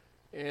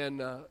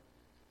 And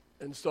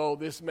so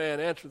this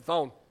man answered the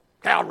phone,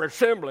 Calvary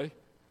Assembly.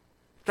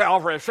 I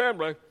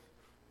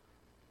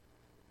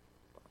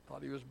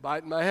thought he was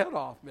biting my head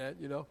off, man,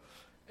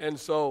 And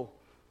so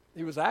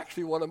he was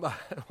actually one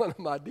of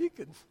my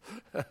deacons.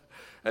 And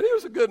he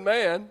was a good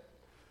man.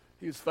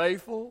 He was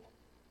faithful.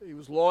 He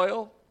was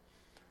loyal.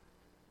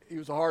 He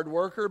was a hard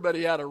worker, but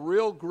he had a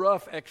real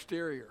gruff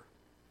exterior.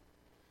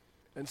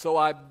 And so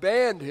I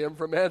banned him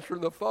from answering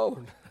the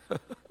phone.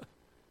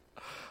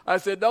 I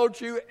said,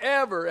 don't you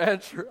ever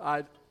answer.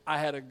 I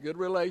had a good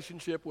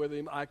relationship with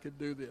him. I could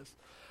do this.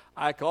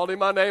 I called him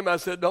by name. I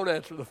said, don't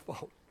answer the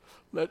phone.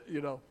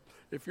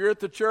 If you're at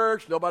the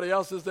church, nobody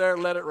else is there,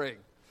 let it ring.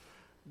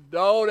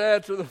 Don't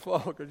answer the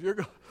phone because you're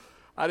going.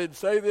 I didn't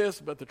say this,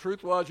 but the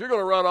truth was you're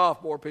going to run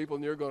off more people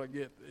than you're going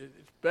to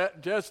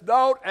get. Just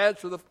don't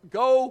answer the.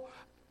 Go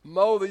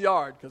mow the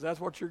yard because that's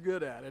what you're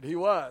good at, and he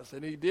was,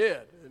 and he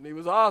did, and he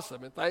was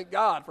awesome, and thank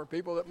God for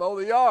people that mow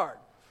the yard.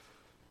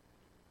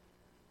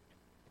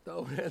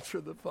 Don't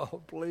answer the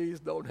phone, please.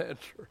 Don't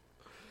answer.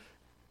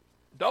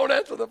 Don't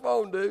answer the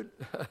phone, dude.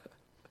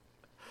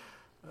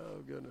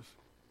 Oh goodness.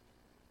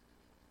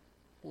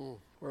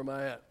 Where am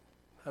I at?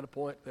 Had a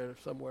point there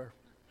somewhere.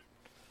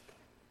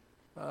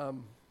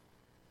 Find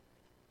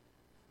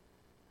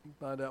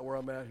out where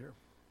I'm at here.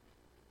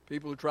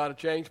 People who try to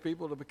change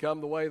people to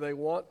become the way they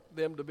want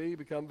them to be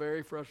become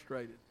very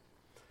frustrated.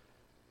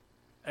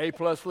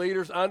 A-plus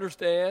leaders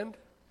understand.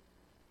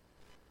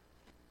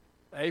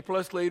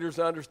 A-plus leaders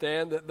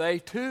understand that they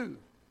too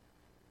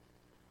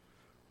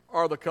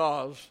are the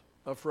cause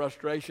of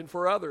frustration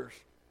for others.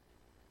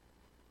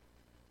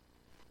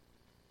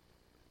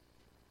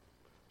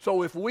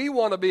 So if we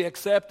want to be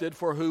accepted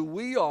for who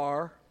we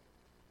are,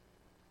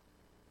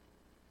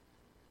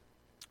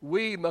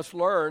 we must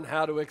learn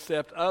how to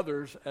accept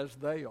others as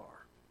they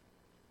are.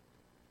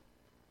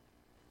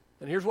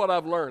 And here's what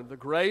I've learned. The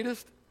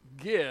greatest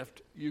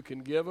gift you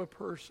can give a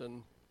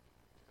person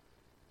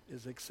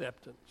is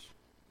acceptance.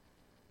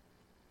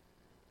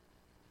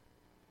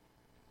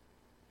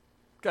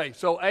 Okay,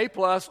 so A+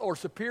 or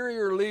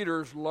superior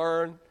leaders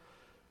learn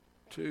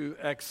to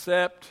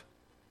accept,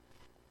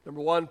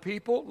 number one,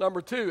 people. Number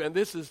two, and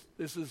this is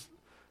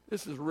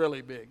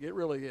really big. It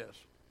really is.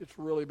 It's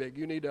really big.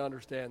 You need to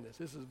understand this.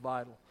 This is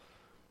vital.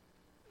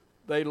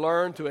 They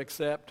learn to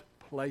accept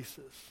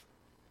places.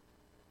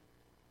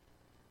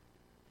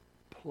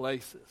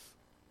 Places.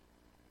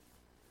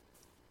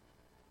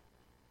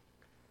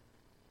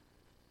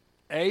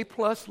 A+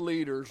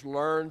 leaders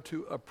learn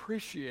to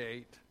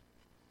appreciate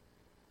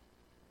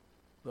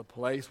the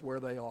place where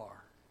they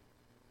are.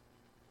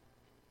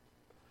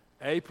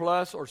 A+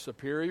 or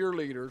superior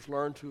leaders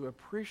learn to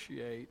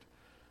appreciate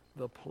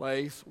the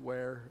place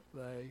where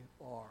they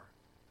are.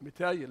 Let me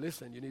tell you,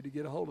 listen, you need to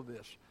get a hold of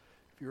this.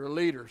 If you're a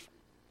leader,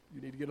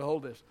 you need to get a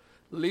hold of this.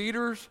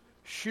 Leaders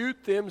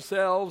shoot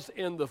themselves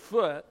in the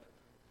foot,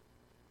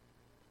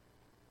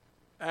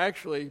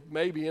 actually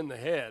maybe in the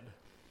head,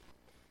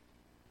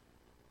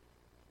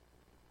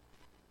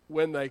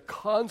 when they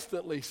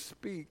constantly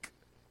speak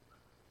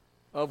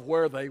of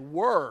where they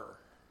were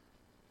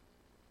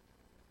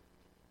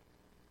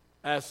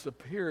as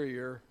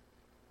superior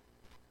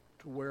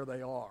to where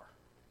they are.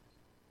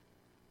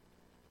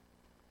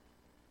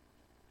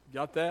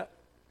 Got that?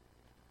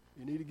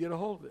 You need to get a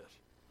hold of this.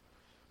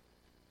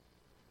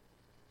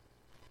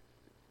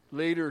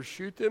 Leaders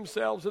shoot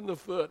themselves in the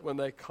foot when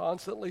they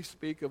constantly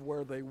speak of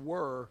where they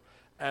were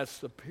as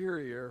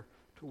superior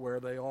to where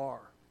they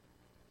are.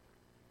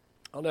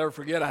 I'll never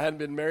forget, I hadn't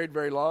been married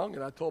very long,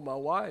 and I told my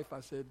wife, I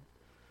said,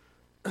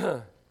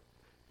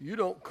 you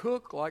don't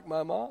cook like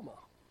my mama.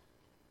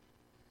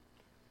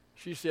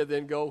 She said,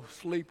 then go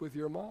sleep with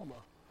your mama.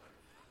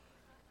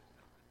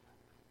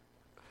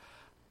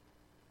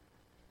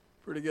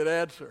 Pretty good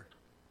answer.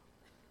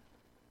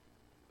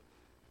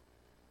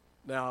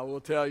 Now, I will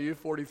tell you,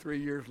 43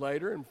 years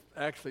later, and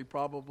actually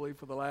probably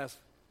for the last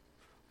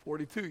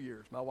 42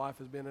 years, my wife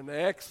has been an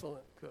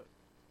excellent cook.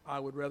 I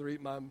would rather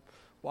eat my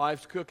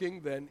wife's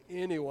cooking than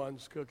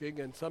anyone's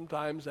cooking, and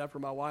sometimes after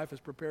my wife has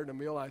prepared a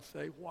meal, I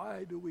say,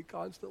 why do we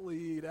constantly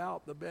eat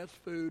out? The best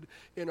food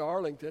in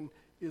Arlington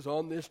is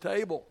on this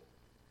table.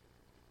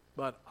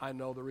 But I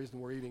know the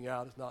reason we're eating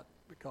out is not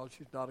because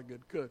she's not a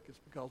good cook. It's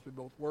because we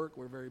both work,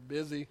 we're very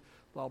busy,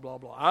 blah, blah,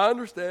 blah. I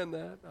understand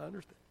that. I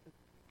understand.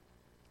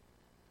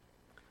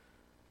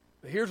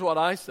 But here's what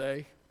I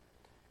say.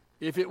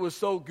 If it was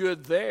so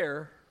good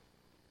there,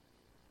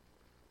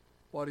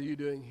 what are you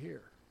doing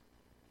here?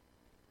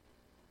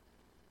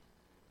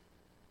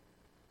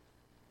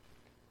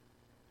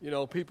 You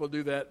know, people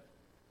do that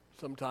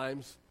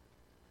sometimes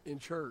in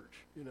church,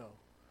 you know.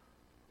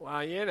 Well,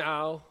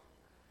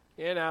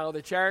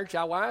 the church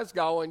I was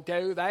going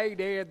to, they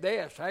did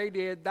this, they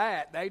did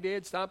that, they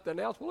did something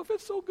else. Well, if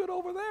it's so good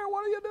over there,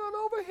 what are you doing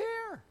over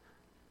here?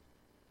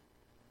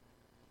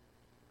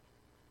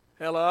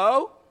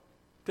 Hello?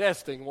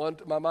 Testing. One.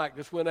 My mic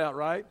just went out,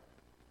 right?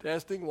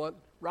 Testing. One.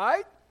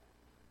 Right?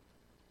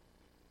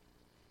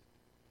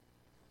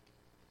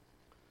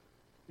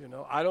 You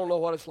know, I don't know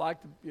what it's like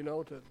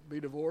to be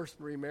divorced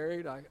and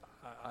remarried. I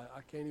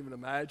can't even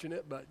imagine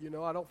it. But,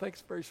 I don't think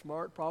it's very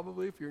smart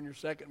probably if you're in your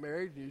second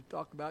marriage and you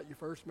talk about your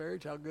first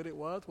marriage, how good it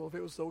was. Well, if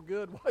it was so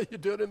good, why are you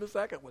doing it in the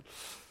second one?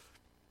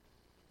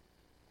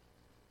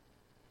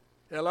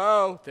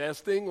 Hello?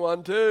 Testing.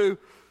 1, 2.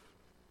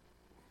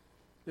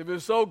 If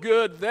it's so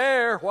good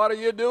there, what are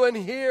you doing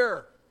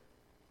here?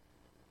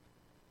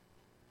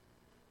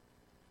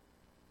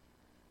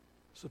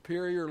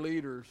 Superior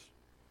leaders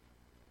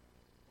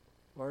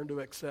learn to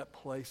accept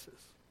places.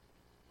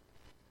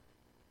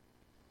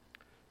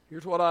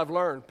 Here's what I've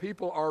learned.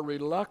 People are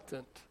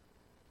reluctant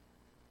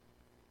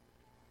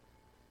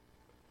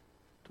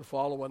to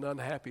follow an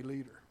unhappy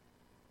leader.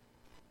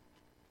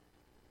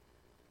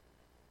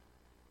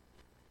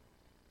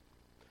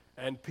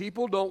 And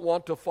people don't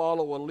want to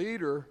follow a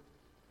leader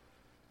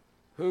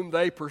whom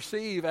they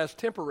perceive as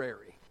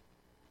temporary.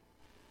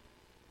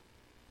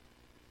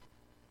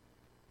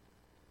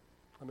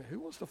 I mean, who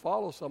wants to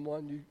follow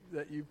someone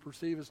that you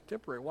perceive as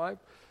temporary? Why?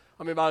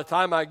 I mean, by the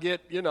time I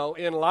get, in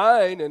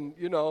line and,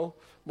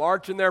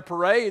 marching their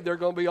parade, they're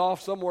going to be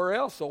off somewhere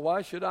else. So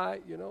why should I,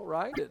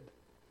 ride it?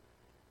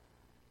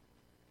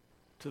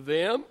 To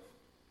them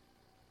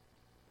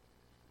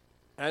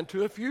and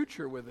to a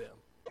future with them.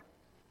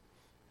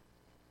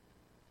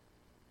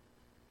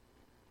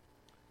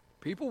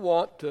 People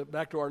want to,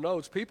 back to our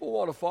notes, people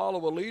want to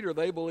follow a leader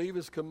they believe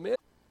is committed.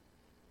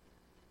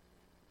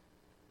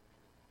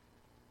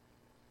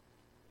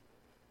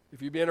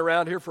 If you've been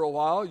around here for a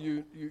while,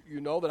 you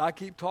know that I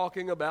keep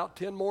talking about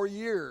 10 more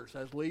years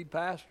as lead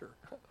pastor.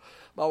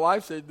 My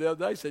wife said the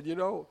other day, said,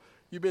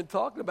 you've been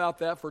talking about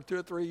that for 2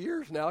 or 3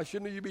 years now.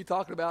 Shouldn't you be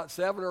talking about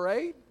 7 or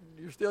 8?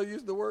 You're still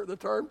using the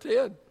term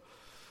 10.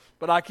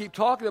 But I keep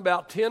talking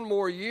about 10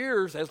 more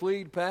years as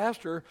lead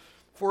pastor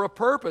for a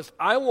purpose.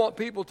 I want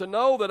people to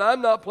know that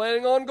I'm not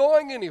planning on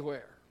going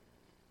anywhere.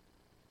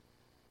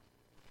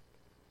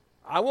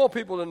 I want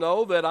people to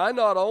know that I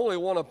not only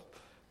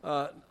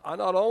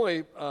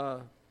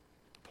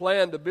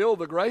plan to build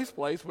the Grace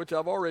Place, which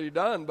I've already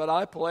done, but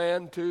I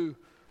plan to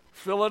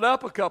fill it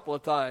up a couple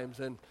of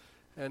times.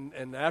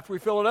 And after we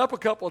fill it up a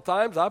couple of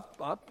times, I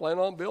plan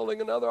on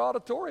building another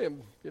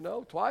auditorium,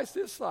 twice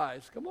this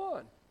size. Come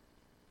on.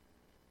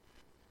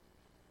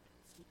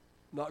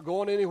 Not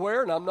going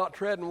anywhere, and I'm not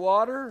treading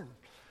water,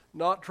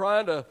 not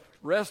trying to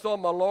rest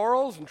on my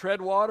laurels and tread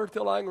water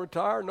till I can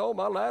retire. No,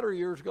 my latter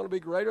years are going to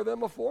be greater than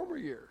my former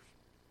years.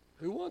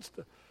 Who wants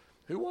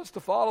to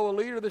follow a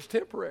leader that's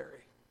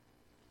temporary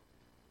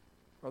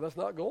or that's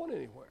not going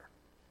anywhere?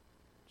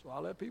 So I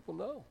let people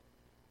know.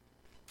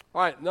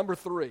 All right, number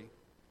 3.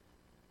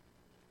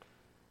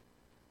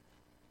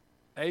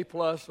 A+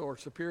 or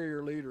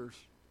superior leaders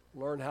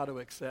learn how to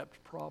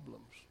accept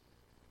problems.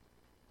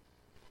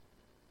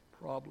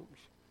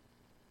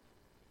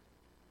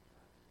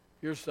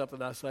 Here's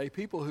something I say.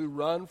 People who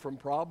run from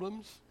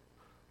problems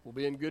will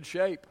be in good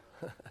shape.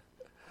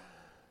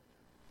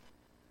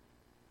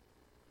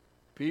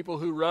 People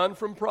who run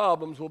from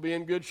problems will be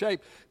in good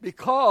shape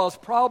because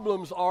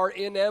problems are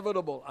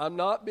inevitable. I'm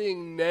not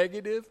being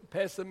negative,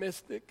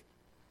 pessimistic.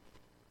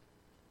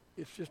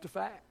 It's just a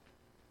fact.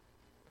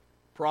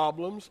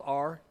 Problems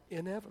are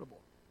inevitable.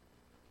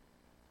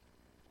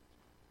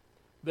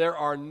 There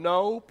are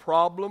no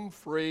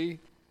problem-free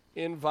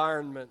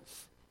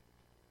environments.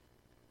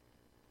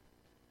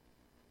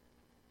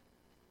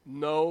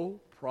 No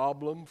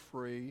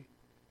problem-free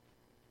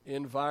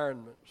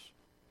environments.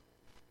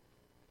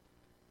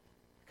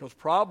 Because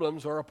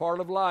problems are a part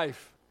of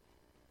life.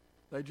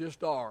 They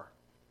just are.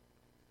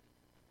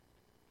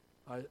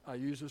 I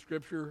used the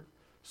scripture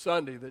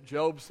Sunday that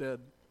Job said,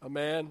 a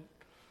man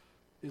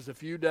is a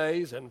few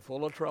days and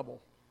full of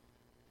trouble.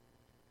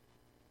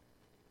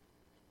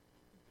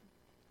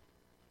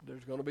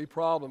 There's going to be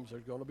problems.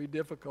 There's going to be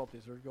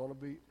difficulties. There's going to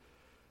be,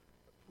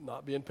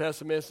 not being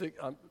pessimistic,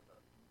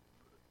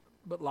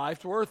 but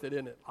life's worth it,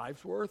 isn't it?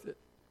 Life's worth it.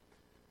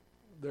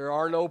 There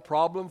are no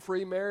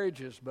problem-free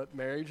marriages, but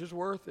marriage is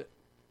worth it.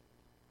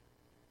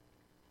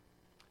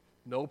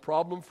 No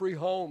problem-free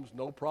homes,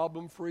 no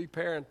problem-free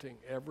parenting.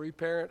 Every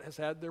parent has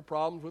had their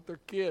problems with their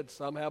kids.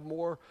 Some have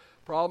more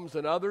problems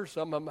than others.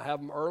 Some of them have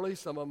them early.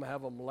 Some of them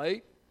have them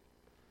late.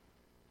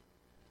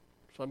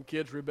 Some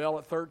kids rebel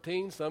at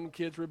 13. Some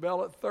kids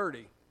rebel at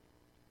 30.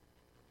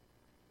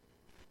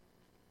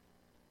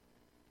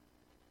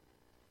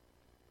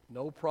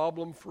 No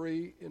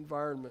problem-free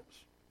environments.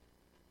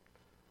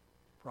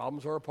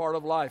 Problems are a part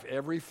of life.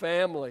 Every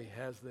family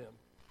has them.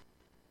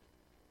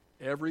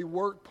 Every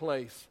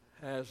workplace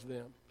has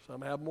them.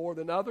 Some have more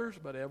than others,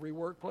 but every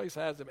workplace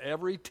has them.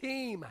 Every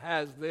team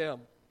has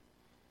them.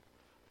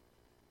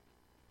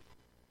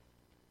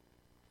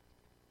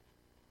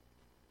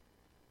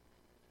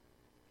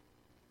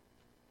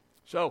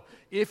 So,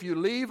 if you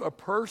leave a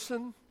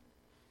person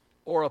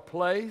or a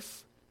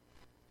place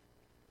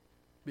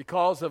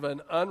because of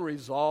an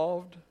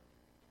unresolved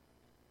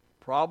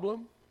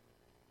problem,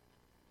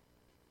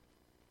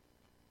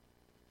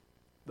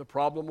 the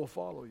problem will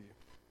follow you.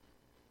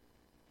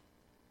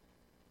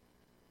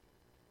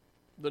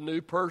 The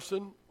new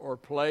person or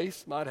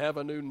place might have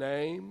a new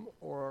name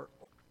or...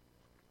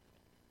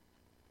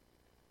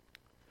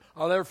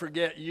 I'll never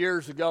forget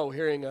years ago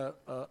hearing a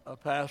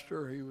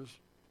pastor who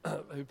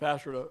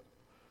pastored a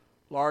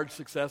large,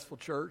 successful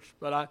church.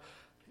 But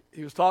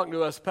he was talking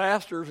to us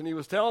pastors, and he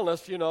was telling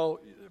us,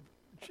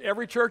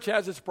 every church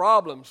has its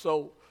problems.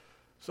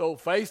 So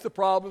face the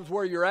problems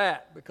where you're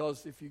at,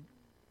 because if you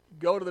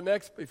go to the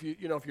next, if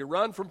you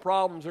run from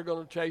problems, they're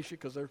going to chase you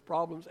because there's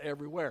problems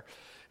everywhere.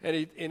 And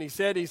he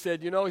said,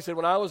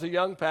 when I was a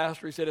young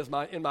pastor, he said,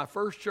 in my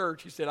first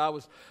church, he said, I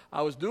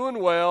was doing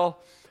well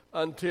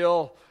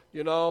until,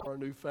 our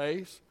new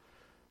face,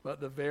 but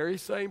the very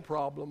same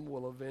problem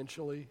will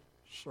eventually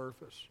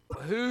surface.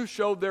 Who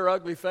showed their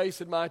ugly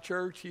face in my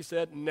church? He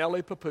said,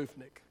 Nellie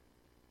Popufnik.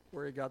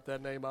 Where he got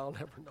that name, I'll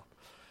never know.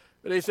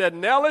 But he said,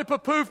 Nellie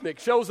Popufnik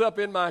shows up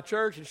in my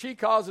church, and she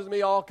causes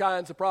me all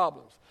kinds of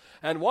problems.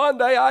 And one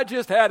day I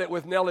just had it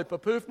with Nellie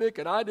Popufnik,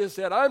 and I just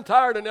said, I'm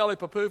tired of Nellie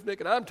Popufnik,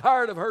 and I'm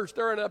tired of her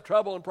stirring up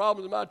trouble and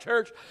problems in my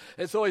church.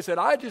 And so he said,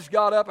 I just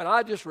got up, and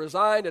I just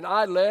resigned, and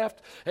I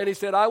left. And he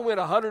said, I went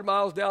 100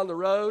 miles down the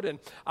road, and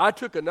I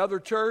took another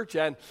church.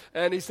 And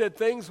he said,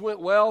 things went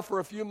well for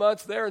a few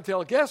months there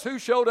until, guess who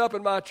showed up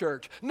in my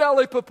church?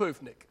 Nellie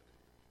Popufnik.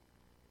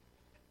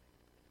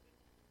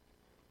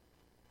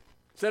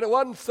 Said it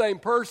wasn't the same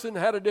person,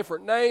 had a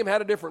different name,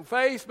 had a different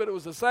face, but it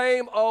was the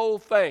same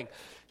old thing.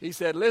 He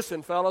said,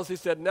 listen, fellas, he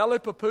said, Nellie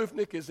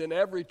Popufnik is in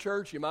every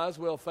church. You might as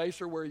well face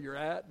her where you're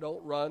at.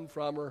 Don't run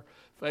from her.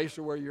 Face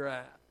her where you're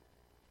at.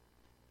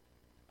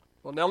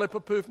 Well, Nellie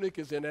Popufnik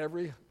is in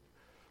every,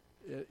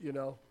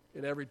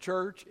 in every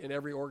church, in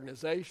every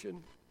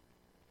organization.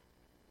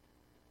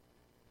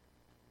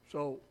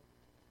 So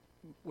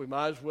we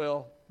might as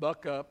well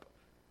buck up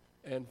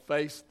and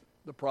face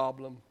the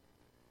problem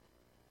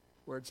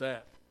where it's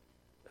at,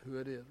 who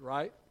it is,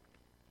 right?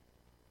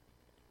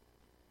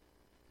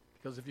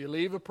 Because if you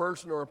leave a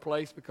person or a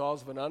place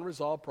because of an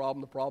unresolved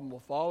problem, the problem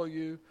will follow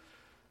you.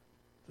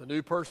 The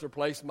new person or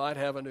place might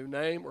have a new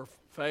name or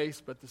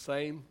face, but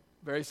the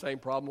very same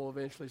problem will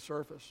eventually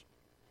surface.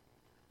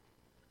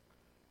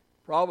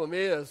 Problem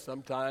is,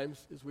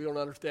 sometimes, is we don't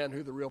understand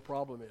who the real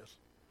problem is.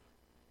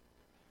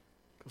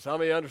 Because how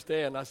many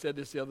understand, I said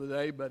this the other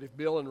day, but if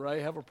Bill and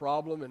Ray have a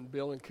problem, and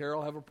Bill and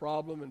Carol have a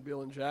problem, and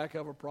Bill and Jack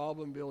have a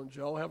problem, Bill and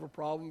Joe have a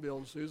problem, Bill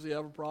and Susie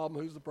have a problem,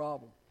 who's the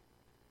problem?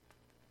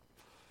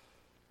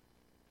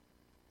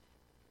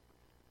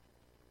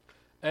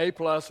 A+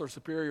 or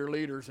superior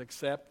leaders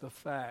accept the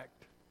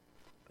fact.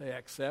 They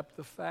accept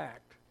the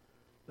fact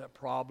that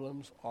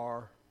problems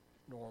are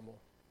normal.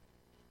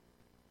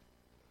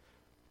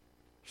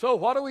 So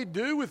what do we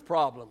do with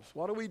problems?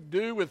 What do we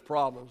do with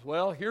problems?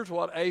 Well, here's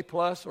what A+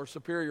 or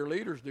superior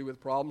leaders do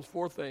with problems.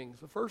 4 things.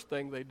 The first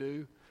thing they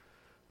do,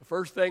 the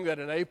first thing that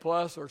an A+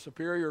 or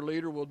superior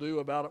leader will do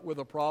about it with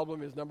a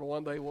problem is, number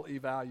 1, they will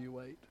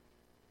evaluate.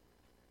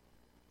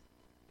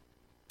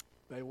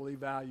 They will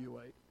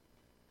evaluate.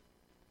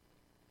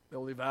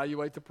 They'll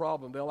evaluate the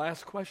problem. They'll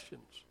ask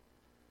questions.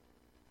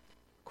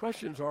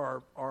 Questions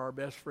are our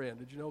best friend.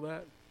 Did you know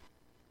that?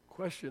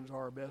 Questions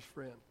are our best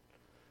friend.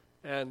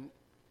 And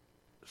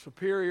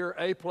superior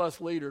A+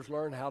 leaders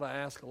learn how to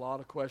ask a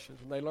lot of questions.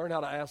 And they learn how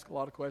to ask a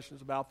lot of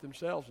questions about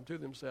themselves and to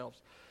themselves.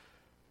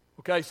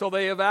 Okay, so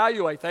they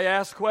evaluate. They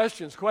ask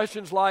questions.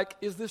 Questions like,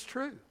 is this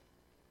true?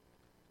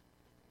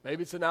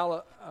 Maybe it's an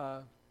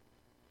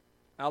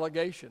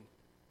allegation.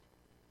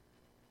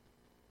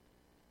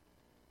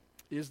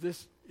 Is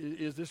this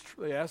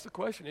true? They ask the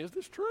question, is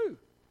this true?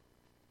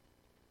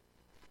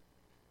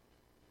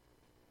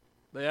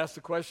 They ask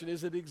the question,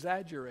 is it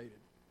exaggerated?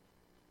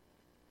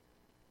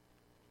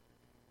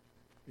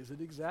 Is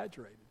it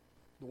exaggerated?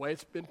 The way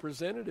it's been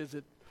presented, is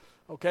it,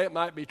 okay, it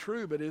might be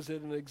true, but is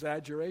it an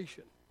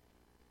exaggeration?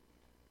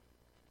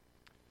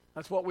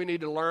 That's what we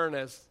need to learn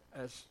as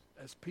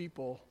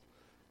people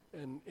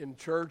and in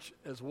church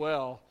as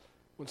well.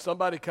 When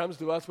somebody comes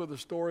to us with a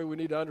story, we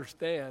need to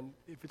understand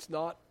if it's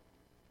not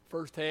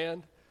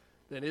firsthand,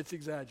 then it's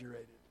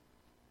exaggerated.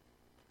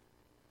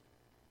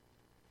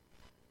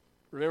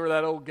 Remember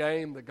that old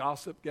game, the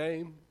gossip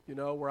game,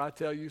 where I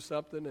tell you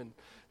something and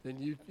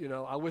then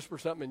I whisper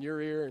something in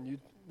your ear and you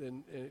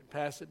then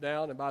pass it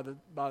down, and by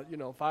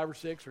 5 or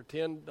 6 or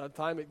 10, by the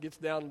time it gets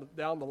down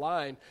the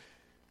line,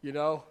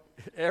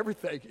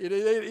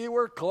 everything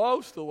we're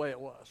close to the way it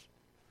was.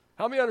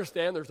 How many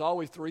understand there's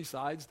always 3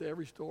 sides to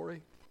every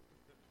story?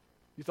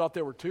 You thought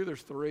there were 2,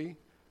 there's 3,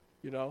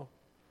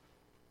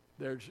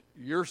 There's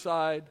your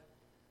side,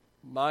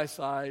 my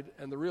side,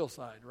 and the real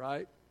side,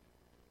 right?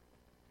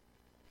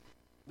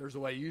 There's the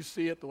way you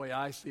see it, the way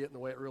I see it, and the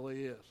way it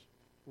really is.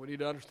 We need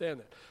to understand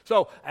that.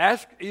 So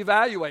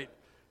evaluate.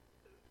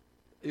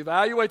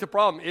 Evaluate the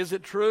problem. Is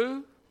it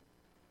true?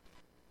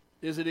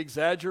 Is it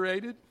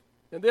exaggerated?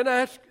 And then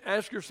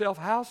ask yourself,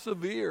 how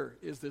severe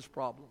is this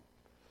problem?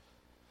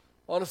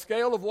 On a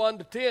scale of 1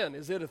 to 10,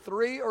 is it a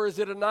 3 or is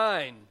it a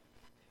 9?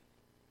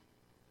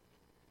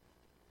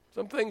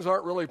 Some things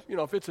aren't really,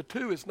 if it's a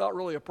 2, it's not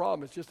really a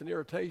problem. It's just an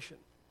irritation.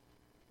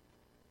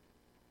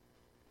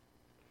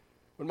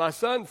 When my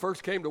son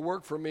first came to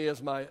work for me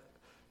as my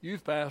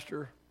youth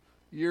pastor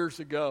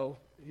years ago,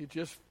 he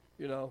just,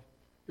 he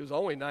was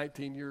only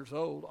 19 years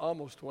old,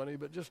 almost 20,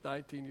 but just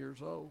 19 years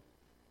old.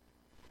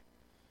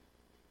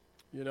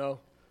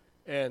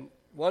 And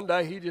one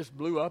day he just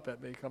blew up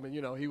at me. I mean,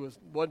 he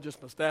wasn't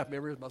just my staff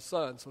member, he was my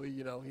son, so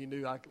he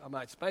knew I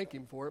might spank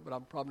him for it, but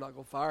I'm probably not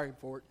going to fire him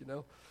for it,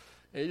 And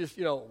he just,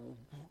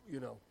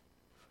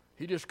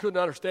 he just couldn't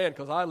understand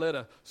because I let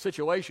a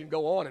situation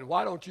go on, and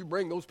why don't you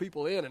bring those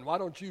people in, and why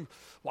don't you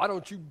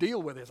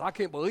deal with this? I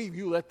can't believe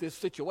you let this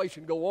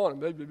situation go on, and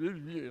blah, blah, blah,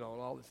 and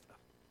all this stuff.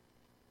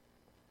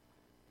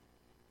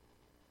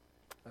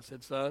 I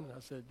said, son,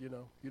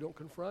 you don't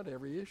confront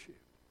every issue.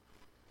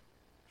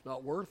 It's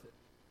not worth it.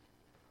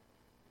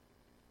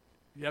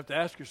 You have to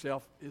ask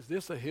yourself, is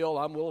this a hill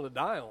I'm willing to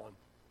die on?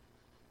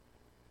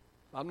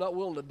 I'm not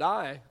willing to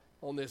die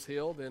on this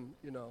hill, then,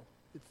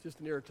 it's just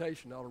an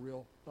irritation, not a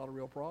real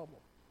problem.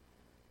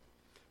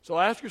 So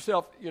ask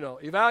yourself,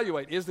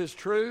 evaluate, is this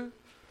true?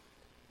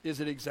 Is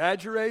it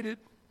exaggerated?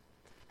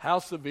 How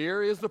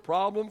severe is the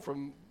problem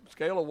from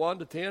scale of 1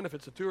 to 10? If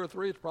it's a 2 or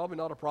 3, it's probably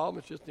not a problem,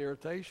 it's just an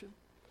irritation.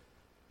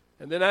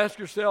 And then ask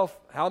yourself,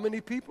 how many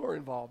people are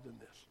involved in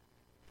this?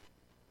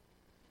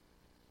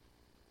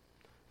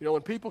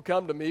 When people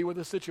come to me with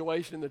a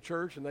situation in the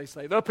church and they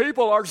say, the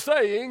people are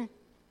saying,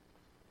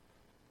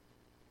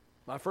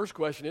 my first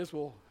question is,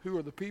 well, who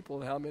are the people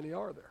and how many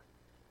are there?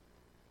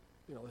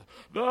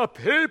 The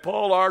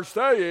people are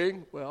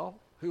saying, well,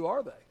 who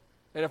are they?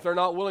 And if they're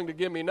not willing to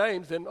give me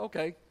names, then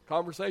okay,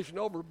 conversation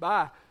over,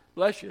 bye,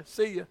 bless you,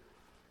 see you.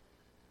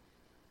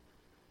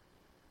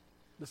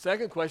 The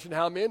second question,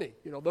 how many?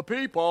 The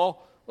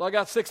people, well, I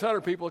got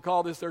 600 people to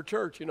call this their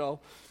church,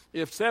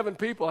 If 7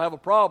 people have a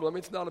problem,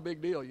 it's not a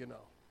big deal,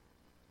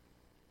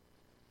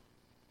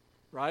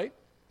 Right?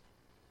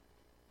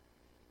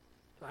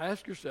 So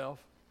ask yourself,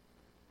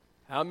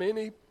 how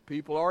many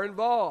people are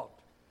involved?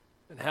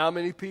 And how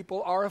many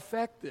people are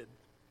affected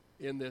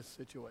in this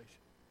situation?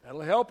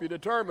 That'll help you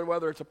determine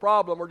whether it's a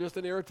problem or just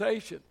an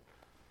irritation.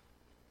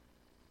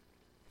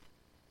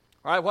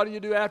 All right, what do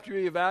you do after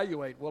you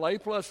evaluate? Well,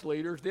 A-plus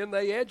leaders, then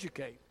they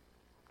educate.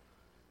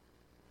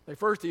 They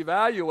first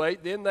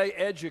evaluate, then they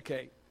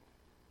educate.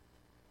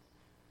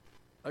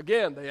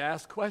 Again, they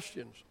ask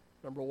questions.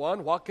 Number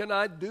 1, what can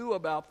I do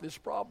about this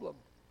problem?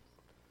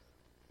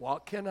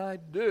 What can I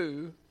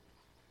do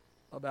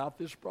about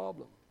this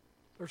problem?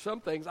 There's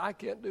some things I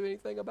can't do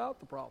anything about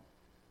the problem.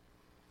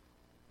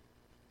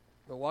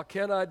 But what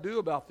can I do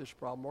about this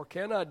problem? Or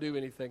can I do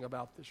anything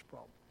about this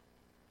problem?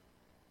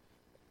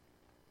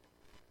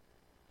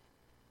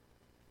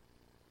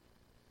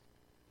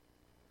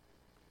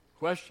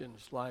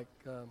 Questions like,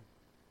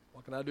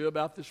 what can I do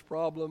about this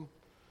problem?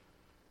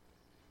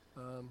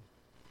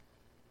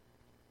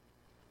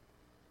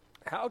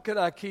 How can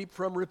I keep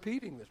from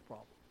repeating this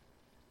problem?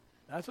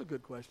 That's a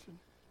good question.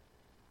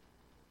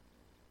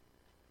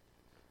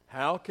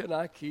 How can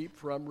I keep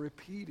from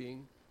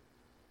repeating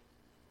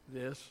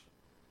this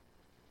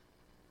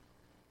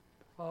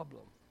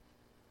problem?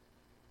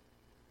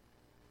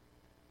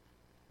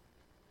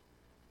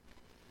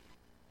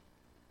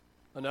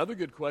 Another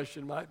good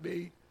question might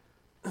be,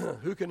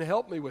 who can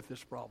help me with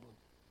this problem?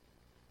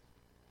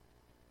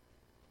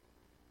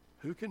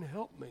 Who can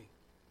help me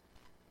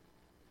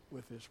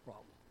with this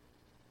problem?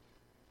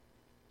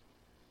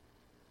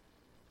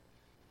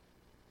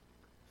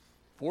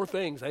 Four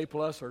things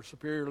A-plus or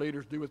superior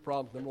leaders do with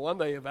problems. Number 1,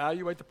 they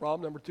evaluate the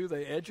problem. Number 2,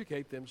 they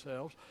educate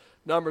themselves.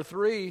 Number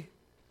 3,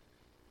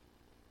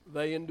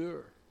 they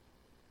endure.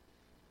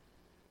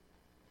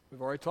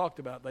 We've already talked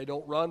about it. They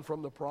don't run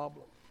from the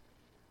problem.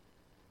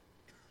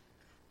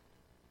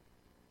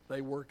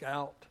 They work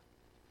out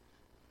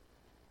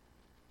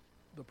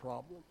the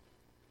problem.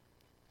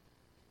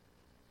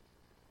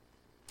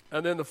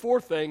 And then the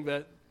fourth thing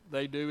that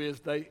they do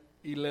is they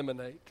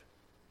eliminate.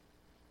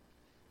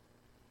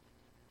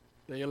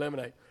 They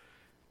eliminate.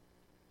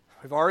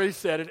 We've already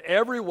said it.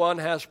 Everyone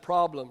has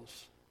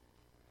problems.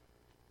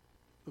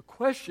 The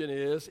question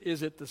is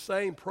it the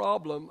same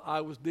problem I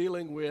was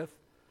dealing with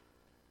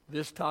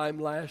this time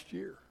last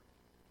year?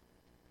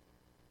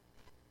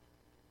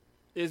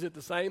 Is it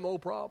the same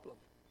old problem?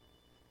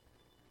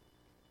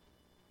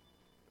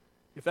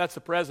 If that's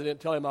the president,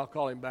 tell him I'll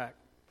call him back.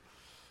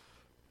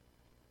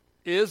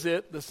 Is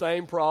it the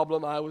same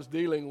problem I was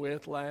dealing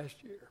with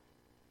last year?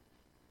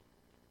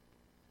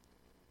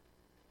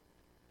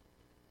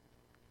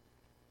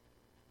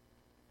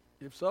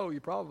 If so, you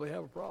probably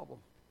have a problem.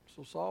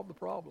 So solve the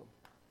problem,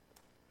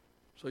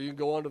 so you can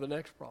go on to the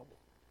next problem.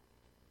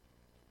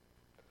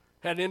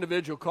 Had an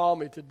individual call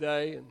me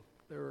today, and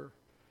they were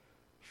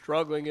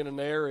struggling in an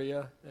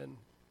area, and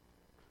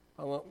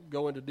I won't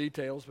go into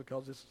details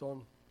because it's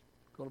going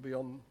to be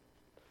on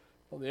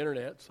the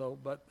internet.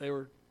 But they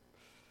were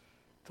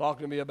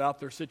talking to me about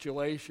their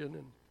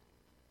situation,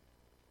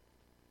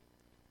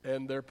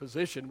 and their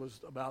position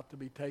was about to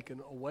be taken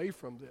away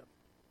from them.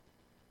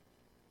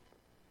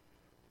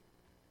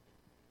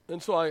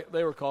 And so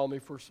they were calling me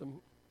for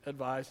some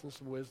advice and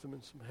some wisdom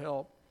and some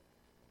help.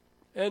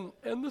 And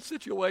the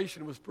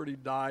situation was pretty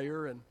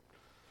dire, and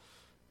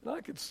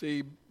I could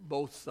see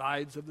both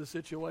sides of the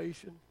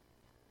situation.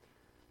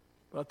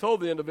 But I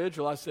told the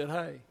individual, I said,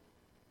 hey,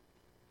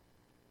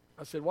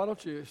 why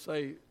don't you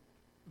say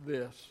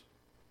this?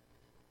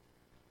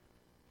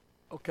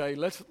 Okay,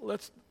 let's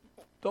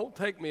don't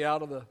take me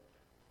out of the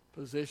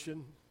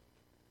position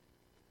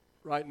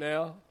right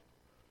now.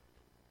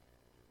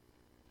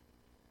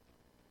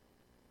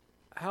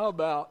 How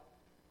about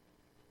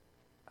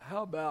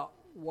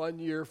 1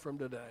 year from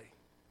today?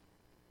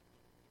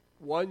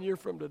 1 year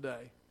from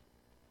today,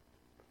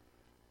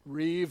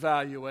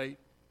 reevaluate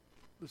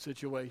the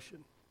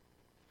situation.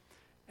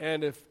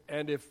 And if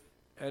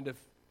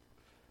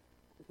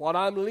what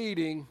I'm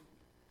leading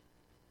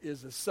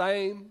is the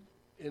same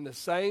in the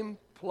same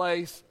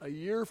place a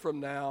year from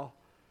now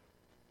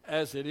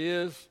as it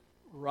is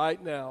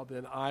right now,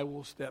 then I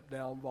will step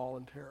down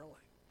voluntarily.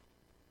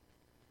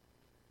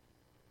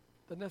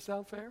 Doesn't that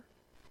sound fair?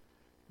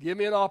 Give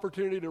me an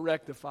opportunity to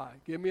rectify.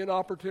 Give me an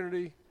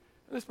opportunity.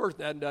 And this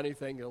person hadn't done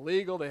anything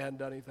illegal. They hadn't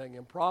done anything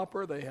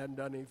improper. They hadn't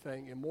done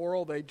anything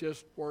immoral. They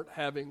just weren't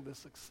having the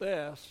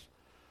success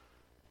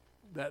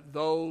that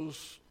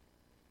those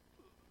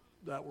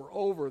that were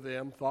over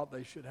them thought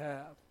they should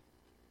have.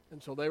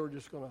 And so they're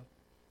just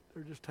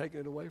taking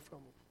it away from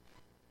them.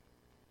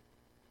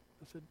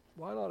 I said,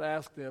 why not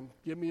ask them,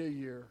 give me a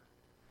year.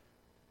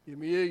 Give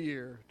me a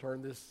year to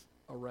turn this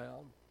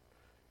around.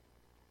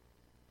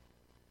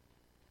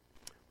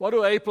 What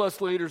do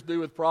A-plus leaders do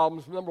with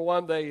problems? Number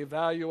one, they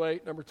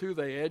evaluate. Number two,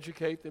 they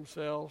educate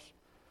themselves.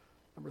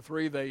 Number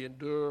three, they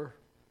endure.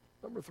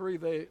 Number three,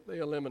 they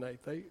eliminate.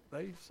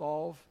 They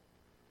solve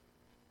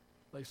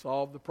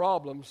the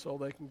problem so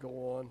they can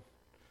go on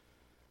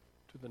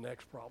to the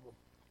next problem.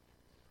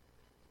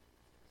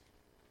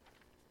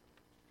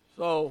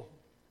 So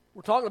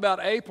we're talking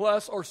about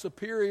A-plus or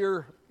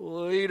superior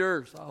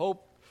leaders. I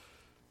hope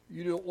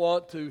you don't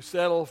want to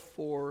settle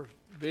for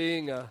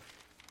being a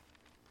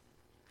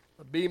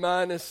B-,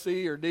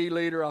 C, or D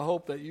leader. I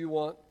hope that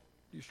you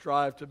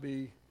strive to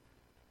be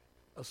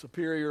a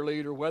superior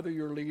leader, whether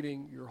you're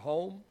leading your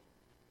home,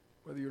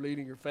 whether you're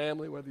leading your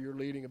family, whether you're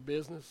leading a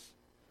business,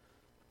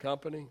 a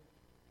company,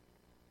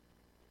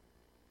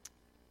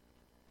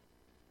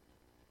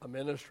 a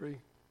ministry,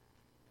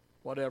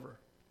 whatever.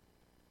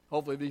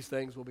 Hopefully these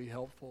things will be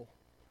helpful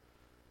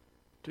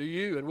to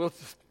you. And we'll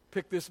just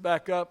pick this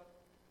back up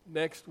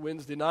next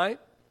Wednesday night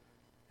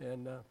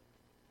and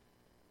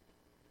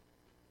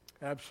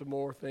have some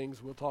more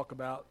things we'll talk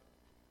about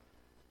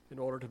in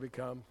order to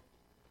become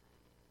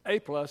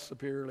A-plus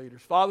superior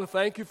leaders. Father,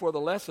 thank you for the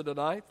lesson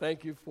tonight.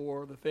 Thank you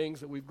for the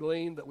things that we've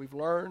gleaned, that we've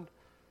learned.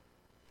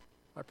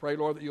 I pray,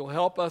 Lord, that you'll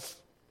help us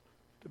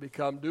to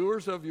become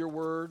doers of your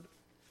word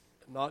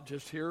and not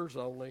just hearers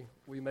only.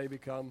 We may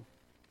become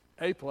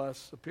A-plus,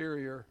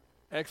 superior,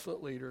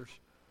 excellent leaders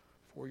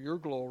for your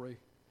glory.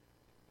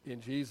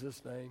 In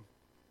Jesus' name,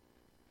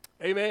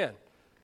 amen.